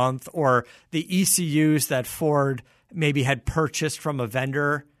that month, or the ECUs that Ford maybe had purchased from a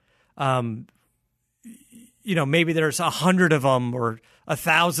vendor. Maybe there's 100 of them or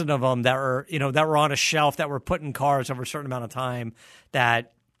 1,000 of them that were on a shelf that were put in cars over a certain amount of time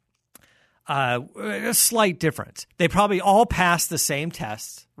that a slight difference. They probably all passed the same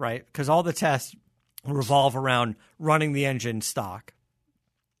tests, right? Because all the tests revolve around running the engine stock.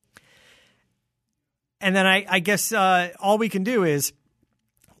 And then I guess all we can do is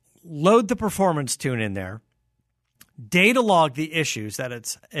load the performance tune in there, data log the issues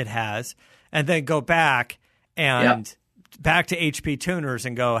that it has, and then go back back to HP tuners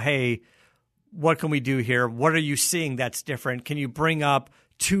and go, hey, what can we do here? What are you seeing that's different? Can you bring up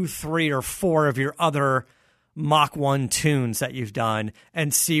 2, 3, or 4 of your other Mach 1 tunes that you've done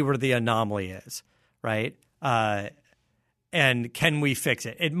and see where the anomaly is, right? And can we fix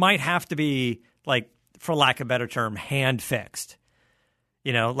it? It might have to be, like, for lack of a better term, hand fixed.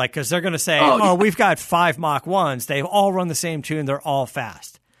 Because they're going to say, we've got 5 Mach 1s. They all run the same tune. They're all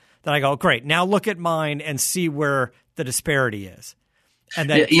fast. Then I go, great. Now look at mine and see where the disparity is. And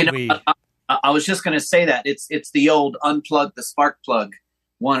then I was just going to say that it's the old unplug the spark plug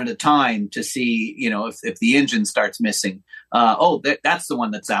one at a time to see, if the engine starts missing. That's the one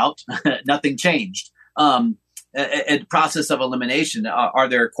that's out. Nothing changed. a process of elimination. Are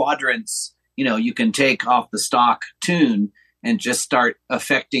there quadrants, you can take off the stock tune and just start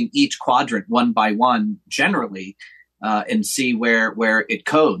affecting each quadrant one by one generally, and see where it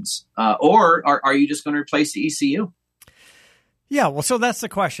codes? Or are you just going to replace the ECU? Yeah, well, so that's the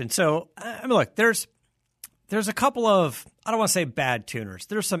question. So, I mean, look, there's a couple of, I don't want to say bad tuners.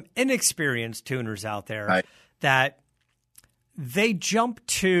 There's some inexperienced tuners out there that they jump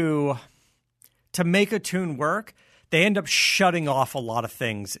to make a tune work. They end up shutting off a lot of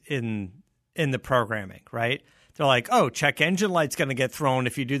things in the programming, right? They're like, oh, check engine light's going to get thrown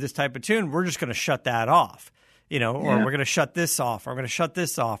if you do this type of tune. We're just going to shut that off, or we're going to shut this off, or we're going to shut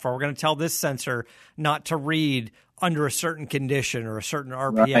this off, or we're going to tell this sensor not to read under a certain condition or a certain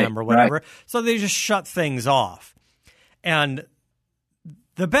RPM or whatever. Right. So they just shut things off. And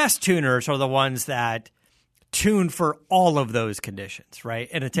the best tuners are the ones that tune for all of those conditions, right?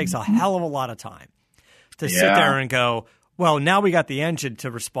 And it takes a hell of a lot of time to sit there and go, well, now we got the engine to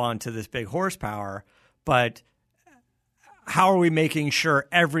respond to this big horsepower, but how are we making sure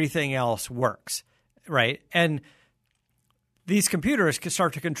everything else works, right? And these computers can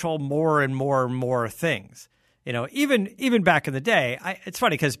start to control more and more and more things. Even back in the day, it's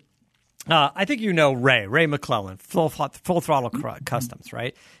funny because I think Ray McClellan, Full Throttle Customs,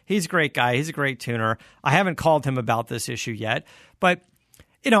 right? He's a great guy. He's a great tuner. I haven't called him about this issue yet, but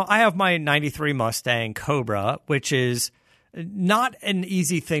I have my '93 Mustang Cobra, which is not an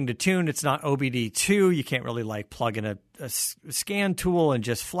easy thing to tune. It's not OBD2. You can't really plug in a scan tool and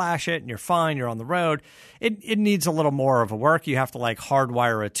just flash it and you're fine. You're on the road. It needs a little more of a work. You have to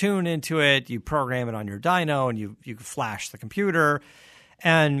hardwire a tune into it. You program it on your dyno and you flash the computer.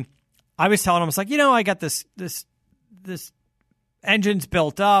 And I was telling him, I was like, I got this engine's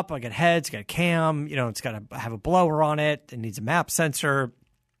built up. I got heads, got a cam, it's got to have a blower on it. It needs a map sensor.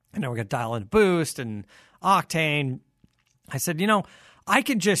 We're going to dial in boost and octane. I said, I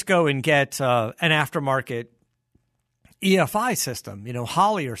could just go and get an aftermarket EFI system,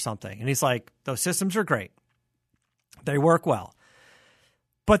 Holly or something. And he's like, those systems are great. They work well.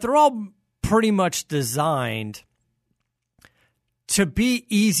 But they're all pretty much designed to be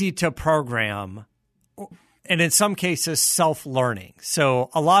easy to program and in some cases self-learning. So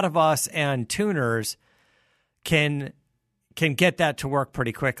a lot of us and tuners can get that to work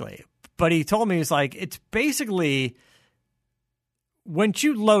pretty quickly. But he told me, he's like, it's basically, once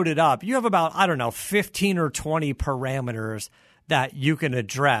you load it up, you have about, 15 or 20 parameters that you can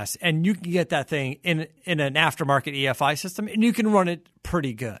address, and you can get that thing in an aftermarket EFI system, and you can run it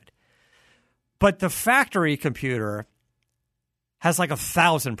pretty good. But the factory computer has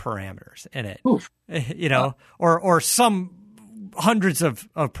 1,000 parameters in it, or some hundreds of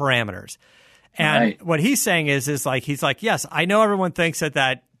parameters. And what he's saying is he's like, yes, I know everyone thinks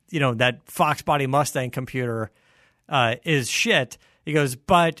that Fox Body Mustang computer is shit. He goes,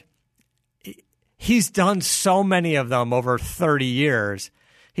 but he's done so many of them over 30 years.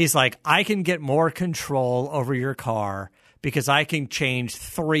 He's like, I can get more control over your car because I can change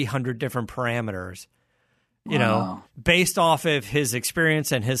 300 different parameters, based off of his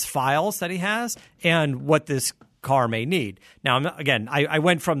experience and his files that he has and what this car may need. Now, I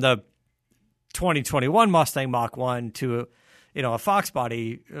went from the 2021 Mustang Mach 1 to, a Fox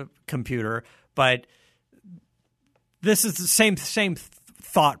Body computer, but this is the same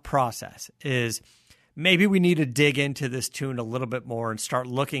thought process. Is maybe we need to dig into this tune a little bit more and start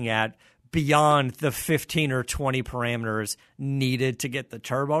looking at beyond the 15 or 20 parameters needed to get the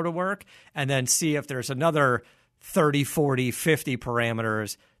turbo to work, and then see if there's another 30, 40, 50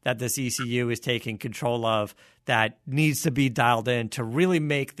 parameters that this ECU is taking control of that needs to be dialed in to really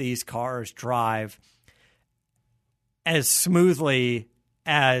make these cars drive as smoothly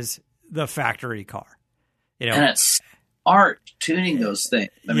as the factory car. And it's art tuning those things.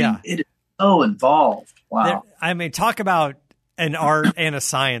 I mean, it is so involved. Wow. Talk about an art and a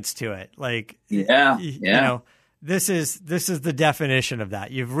science to it. This is the definition of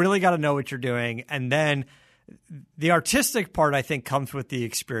that. You've really got to know what you're doing. And then the artistic part, I think, comes with the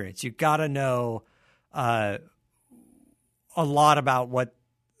experience. You've got to know a lot about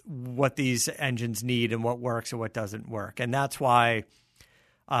what these engines need and what works and what doesn't work. And that's why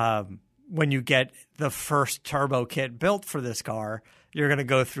when you get the first turbo kit built for this car, you're going to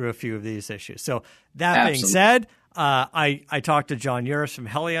go through a few of these issues. So that being said, I talked to John Uris from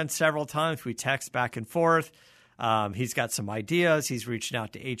Helion several times. We text back and forth. He's got some ideas. He's reaching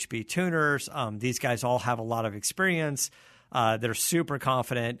out to HB tuners. These guys all have a lot of experience. They're super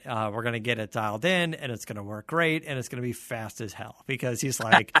confident. We're going to get it dialed in, and it's going to work great, and it's going to be fast as hell. Because he's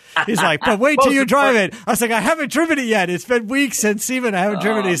like, but wait till you drive it. I was like, I haven't driven it yet. It's been weeks since even I haven't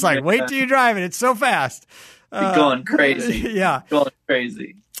driven it. He's like, wait till you drive it. It's so fast. Going crazy. Yeah. Going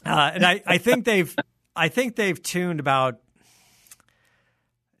crazy. And I think they've tuned about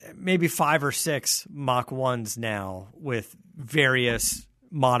maybe 5 or 6 Mach 1s now with various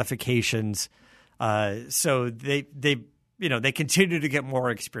modifications. So they continue to get more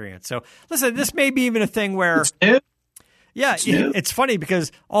experience. So listen, this may be even a thing where it's funny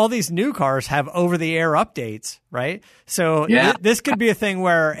because all these new cars have over-the-air updates, right? So this could be a thing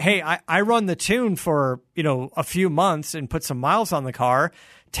where, hey, I run the tune for, a few months and put some miles on the car,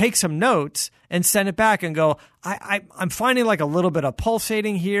 take some notes and send it back and go, I'm finding like a little bit of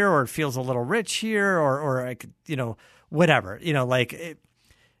pulsating here, or it feels a little rich here, or I could, whatever,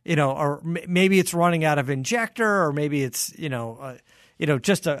 or maybe it's running out of injector, or maybe it's,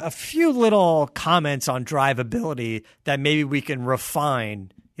 just a few little comments on drivability that maybe we can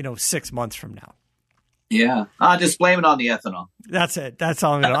refine, 6 months from now. Yeah. Just blame it on the ethanol. That's it. That's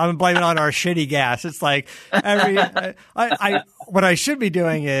all I'm going to do. I'm blaming it on our shitty gas. It's like what I should be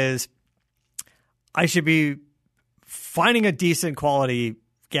doing is I should be finding a decent quality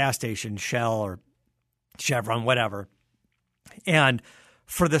gas station, Shell or Chevron, whatever. And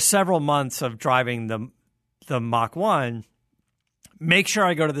for the several months of driving the Mach 1, make sure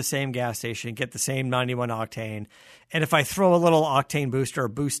I go to the same gas station, get the same 91 octane. And if I throw a little octane booster or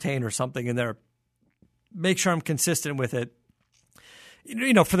boostane or something in there, make sure I'm consistent with it,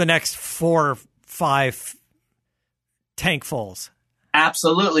 for the next 4 or 5 tankfuls.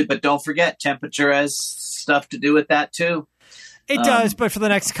 Absolutely. But don't forget, temperature has stuff to do with that too. It does, but for the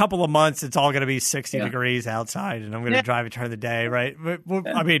next couple of months, it's all going to be 60 degrees outside, and I'm going to drive it during the day, right?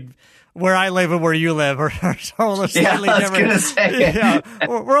 I mean, where I live and where you live are slightly different. I was going to say.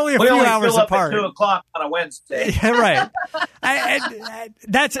 We're only a few hours apart. At 2:00 on a Wednesday. Yeah, right. And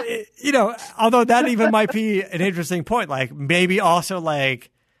that's, although that even might be an interesting point, like maybe also like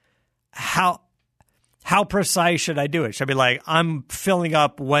how precise should I do it? Should I be like, I'm filling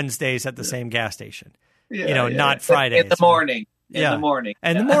up Wednesdays at the same gas station, not Fridays. In the morning. In the morning.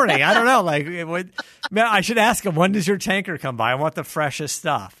 In the morning. I don't know. Like, I should ask him, when does your tanker come by? I want the freshest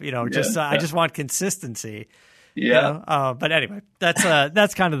stuff. I just want consistency. Yeah. But anyway, that's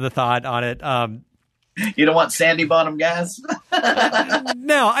kind of the thought on it. You don't want sandy bottom gas?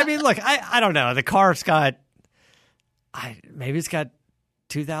 No. I mean, look, I don't know. The car's got, maybe it's got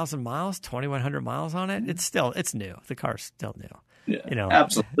 2,000 miles, 2,100 miles on it. It's new. The car's still new. Yeah,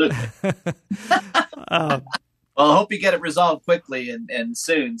 absolutely. Well, I hope you get it resolved quickly and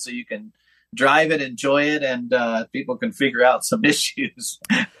soon, so you can drive it, enjoy it, and people can figure out some issues.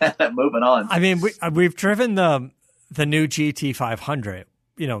 Moving on. I mean, we've driven the new GT500,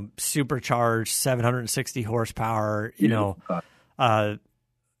 supercharged, 760 horsepower,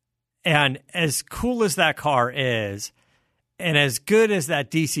 and as cool as that car is, and as good as that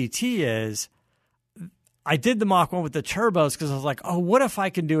DCT is, I did the Mach 1 with the turbos because I was like, oh, what if I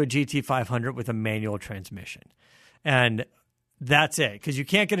can do a GT500 with a manual transmission? And that's it, because you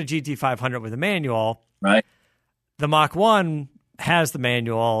can't get a GT500 with a manual. Right. The Mach 1 has the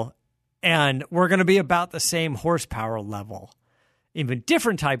manual, and we're going to be about the same horsepower level. Even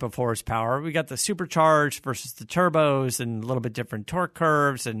different type of horsepower. We got the supercharged versus the turbos and a little bit different torque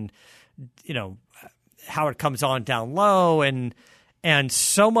curves and, how it comes on down low. And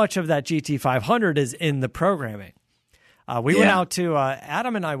so much of that GT500 is in the programming. We went out to,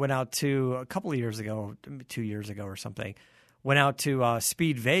 Adam and I went out to a couple of years ago, 2 years ago or something, went out to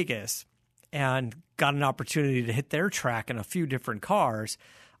Speed Vegas and got an opportunity to hit their track in a few different cars.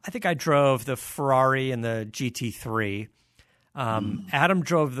 I think I drove the Ferrari and the GT3. Adam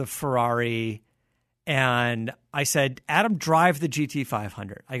drove the Ferrari, and I said, Adam, drive the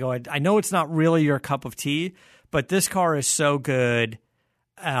GT500. I go, I know it's not really your cup of tea, but this car is so good,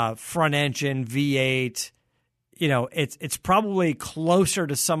 front engine, V8, it's probably closer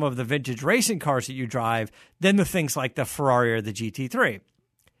to some of the vintage racing cars that you drive than the things like the Ferrari or the GT3.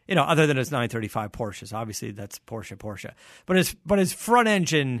 Other than its 935 Porsches. Obviously, that's Porsche. But his front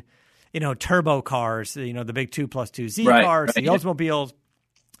engine, turbo cars, the big 2+2Z cars, the Oldsmobiles,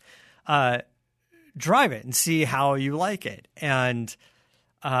 drive it and see how you like it. And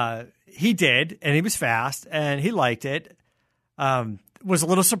he did, and he was fast, and he liked it. Was a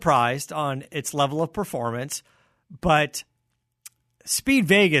little surprised on its level of performance. But Speed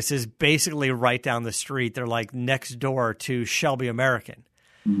Vegas is basically right down the street. They're like next door to Shelby American.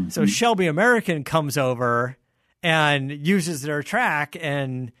 Mm-hmm. So Shelby American comes over and uses their track,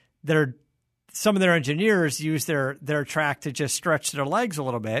 and some of their engineers use their track to just stretch their legs a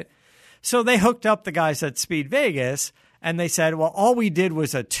little bit. So they hooked up the guys at Speed Vegas, and they said, well, all we did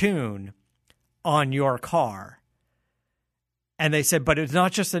was a tune on your car. And they said, but it's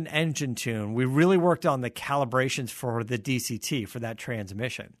not just an engine tune. We really worked on the calibrations for the DCT, for that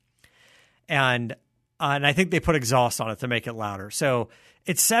transmission. And I think they put exhaust on it to make it louder. So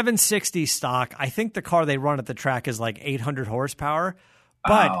it's 760 stock. I think the car they run at the track is like 800 horsepower.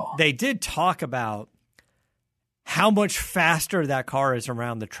 But they did talk about how much faster that car is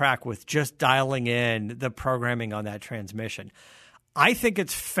around the track with just dialing in the programming on that transmission. I think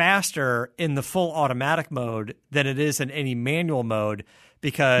it's faster in the full automatic mode than it is in any manual mode,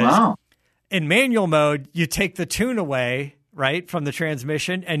 because in manual mode, you take the tune away, right, from the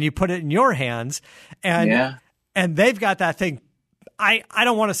transmission and you put it in your hands, and they've got that thing. I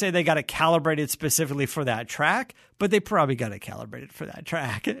don't want to say they got it calibrated specifically for that track, but they probably got it calibrated for that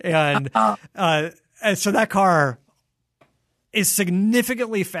track. And so that car is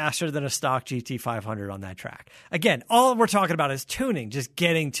significantly faster than a stock GT500 on that track. Again, all we're talking about is tuning, just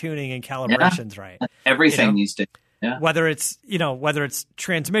getting tuning and calibrations right. Everything needs to. Yeah. Whether it's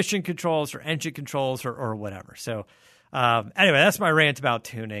transmission controls or engine controls or whatever. So anyway, that's my rant about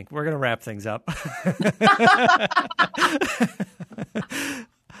tuning. We're going to wrap things up.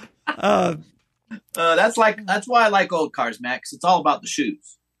 That's why I like old cars, Max. It's all about the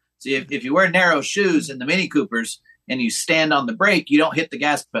shoes. See, if you wear narrow shoes in the Mini Coopers and you stand on the brake, you don't hit the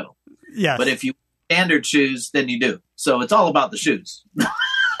gas pedal. Yes. But if you standard shoes, then you do. So it's all about the shoes.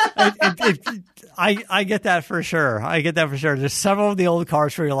 I get that for sure. There's several of the old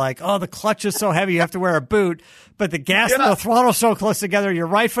cars where you're like, oh, the clutch is so heavy you have to wear a boot, but the gas and the throttle so close together, your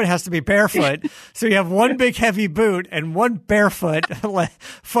right foot has to be barefoot. So you have one big heavy boot and one barefoot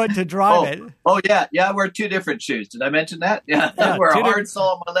foot to drive it. Oh, yeah. Yeah, I wear two different shoes. Did I mention that? Yeah. I wear a hard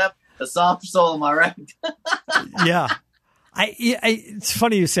sole on my left, a soft sole on my right. Yeah. It's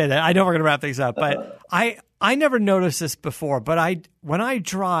funny you say that. I know we're going to wrap things up, but I never noticed this before, but when I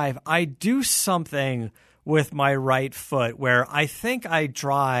drive, I do something with my right foot where I think I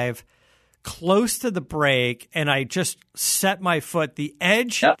drive close to the brake and I just set my foot, the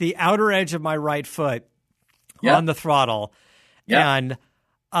outer edge of my right foot on the throttle. And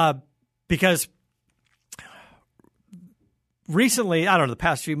because recently, I don't know, the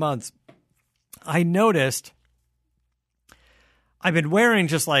past few months, I noticed I've been wearing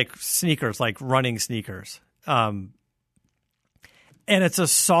just like sneakers, like running sneakers. And it's a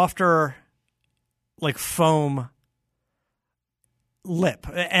softer, like foam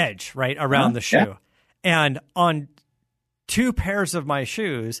edge, right, around the shoe. Yeah. And on two pairs of my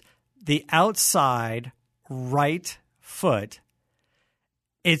shoes, the outside right foot,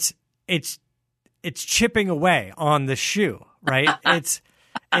 it's chipping away on the shoe, right?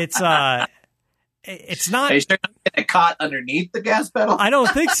 It's not. Are you sure not getting caught underneath the gas pedal? I don't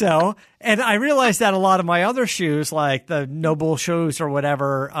think so. And I realized that a lot of my other shoes, like the Noble shoes or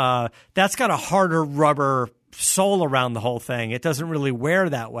whatever, that's got a harder rubber sole around the whole thing. It doesn't really wear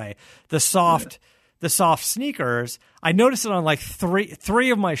that way. The soft sneakers, I noticed it on like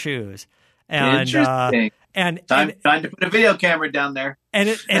three of my shoes. And interesting. Time to put a video camera down there. And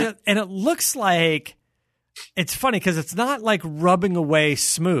it looks like, it's funny because it's not like rubbing away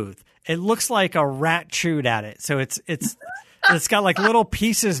smooth. It looks like a rat chewed at it. So it's got like little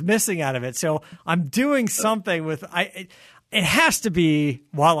pieces missing out of it. So I'm doing something with it has to be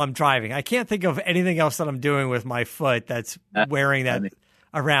while I'm driving. I can't think of anything else that I'm doing with my foot that's wearing that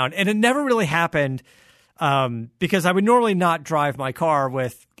around. And it never really happened because I would normally not drive my car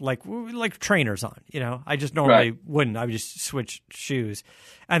with like trainers on, I just normally wouldn't. I would just switch shoes.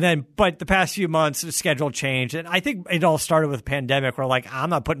 And then, but the past few months, the schedule changed. And I think it all started with the pandemic where like, I'm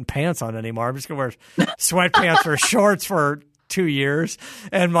not putting pants on anymore. I'm just going to wear sweatpants or shorts for 2 years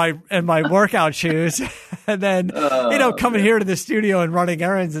and my workout shoes. And then, coming here to the studio and running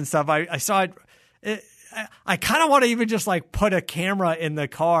errands and stuff, I saw it. I kind of want to even just like put a camera in the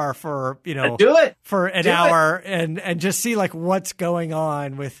car for, for an hour and just see like what's going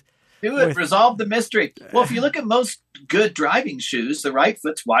on with. Resolve the mystery. Well, if you look at most good driving shoes, the right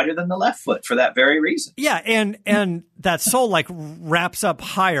foot's wider than the left foot for that very reason. Yeah, and that sole like wraps up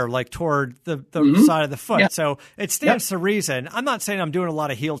higher, like toward the side of the foot. Yeah. So it stands to reason. I'm not saying I'm doing a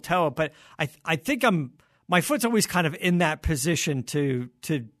lot of heel toe, but I think my foot's always kind of in that position to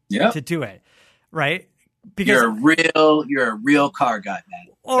do it, right? Because you're a real car guy, man.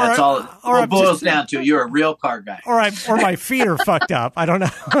 That's all it boils down to. You're a real car guy. Or my feet are fucked up. I don't know.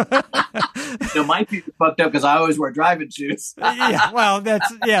 My feet are fucked up because I always wear driving shoes.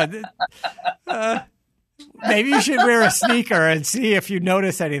 Maybe you should wear a sneaker and see if you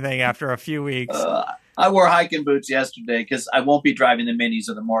notice anything after a few weeks. I wore hiking boots yesterday because I won't be driving the Minis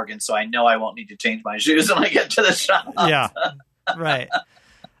or the Morgans, so I know I won't need to change my shoes when I get to the shop. Yeah, right.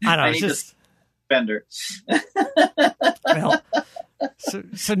 I don't know. fender. Well,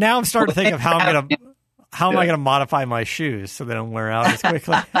 so now I'm starting to think of how am I going to modify my shoes so they don't wear out as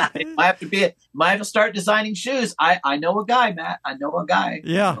quickly? might have to start designing shoes. I know a guy, Matt. I know a guy.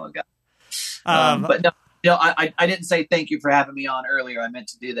 Yeah. But no, I didn't say thank you for having me on earlier. I meant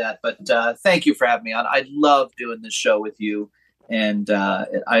to do that, but thank you for having me on. I love doing this show with you, and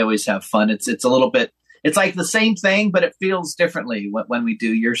I always have fun. It's a little bit. It's like the same thing, but it feels differently when we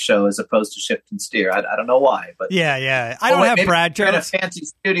do your show as opposed to Shift and Steer. I don't know why, but yeah. I don't have Brad Jones. Jones. A fancy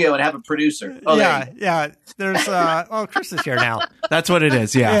studio and have a producer. Yeah. There's Chris is here now. That's what it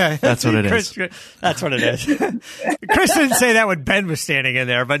is. Yeah. That's what it is. That's what it is. Chris didn't say that when Ben was standing in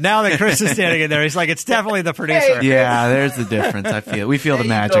there, but now that Chris is standing in there, he's like, it's definitely the producer. Hey, yeah, there's the difference. We feel the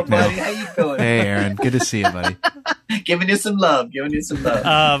magic now. How you doing? Hey, Aaron. Good to see you, buddy. Giving you some love.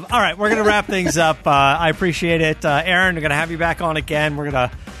 All right, we're going to wrap things up. I appreciate it. Aaron, we're going to have you back on again. We're going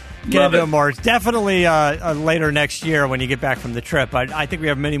to get into it more. Definitely later next year when you get back from the trip. I think we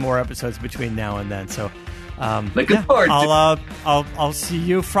have many more episodes between now and then. So looking forward to I'll see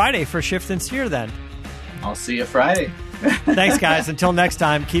you Friday for Shift and Steer then. I'll see you Friday. Thanks, guys. Until next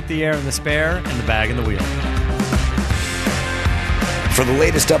time, keep the air in the spare and the bag in the wheel. For the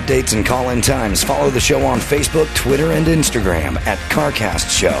latest updates and call-in times, follow the show on Facebook, Twitter, and Instagram at CarCast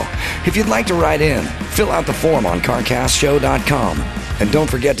Show. If you'd like to write in, fill out the form on CarCastShow.com. And don't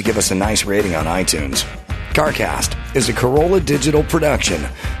forget to give us a nice rating on iTunes. CarCast is a Corolla Digital production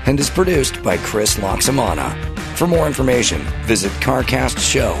and is produced by Chris Loxamana. For more information, visit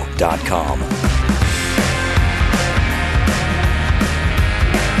CarCastShow.com.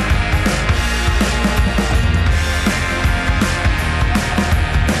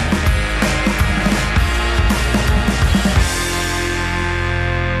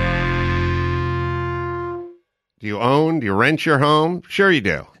 Do you own? Do you rent your home? Sure you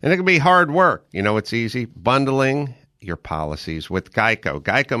do. And it can be hard work. You know, it's easy. Bundling your policies with Geico.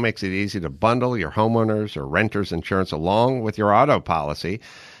 Geico makes it easy to bundle your homeowners or renters insurance along with your auto policy.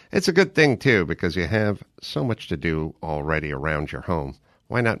 It's a good thing, too, because you have so much to do already around your home.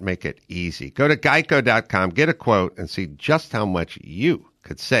 Why not make it easy? Go to geico.com, get a quote, and see just how much you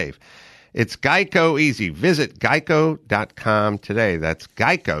could save. It's Geico easy. Visit geico.com today. That's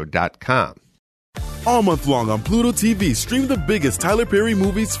geico.com. All month long on Pluto TV, stream the biggest Tyler Perry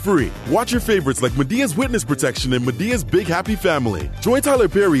movies free. Watch your favorites like Medea's Witness Protection and Medea's Big Happy Family. Join Tyler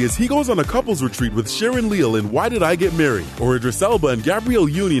Perry as he goes on a couples retreat with Sharon Leal in Why Did I Get Married? Or Idris Elba and Gabrielle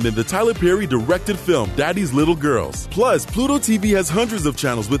Union in the Tyler Perry directed film Daddy's Little Girls. Plus, Pluto TV has hundreds of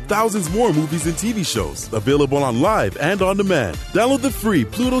channels with thousands more movies and TV shows. Available on live and on demand. Download the free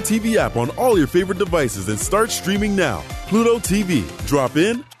Pluto TV app on all your favorite devices and start streaming now. Pluto TV. Drop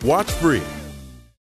in, watch free.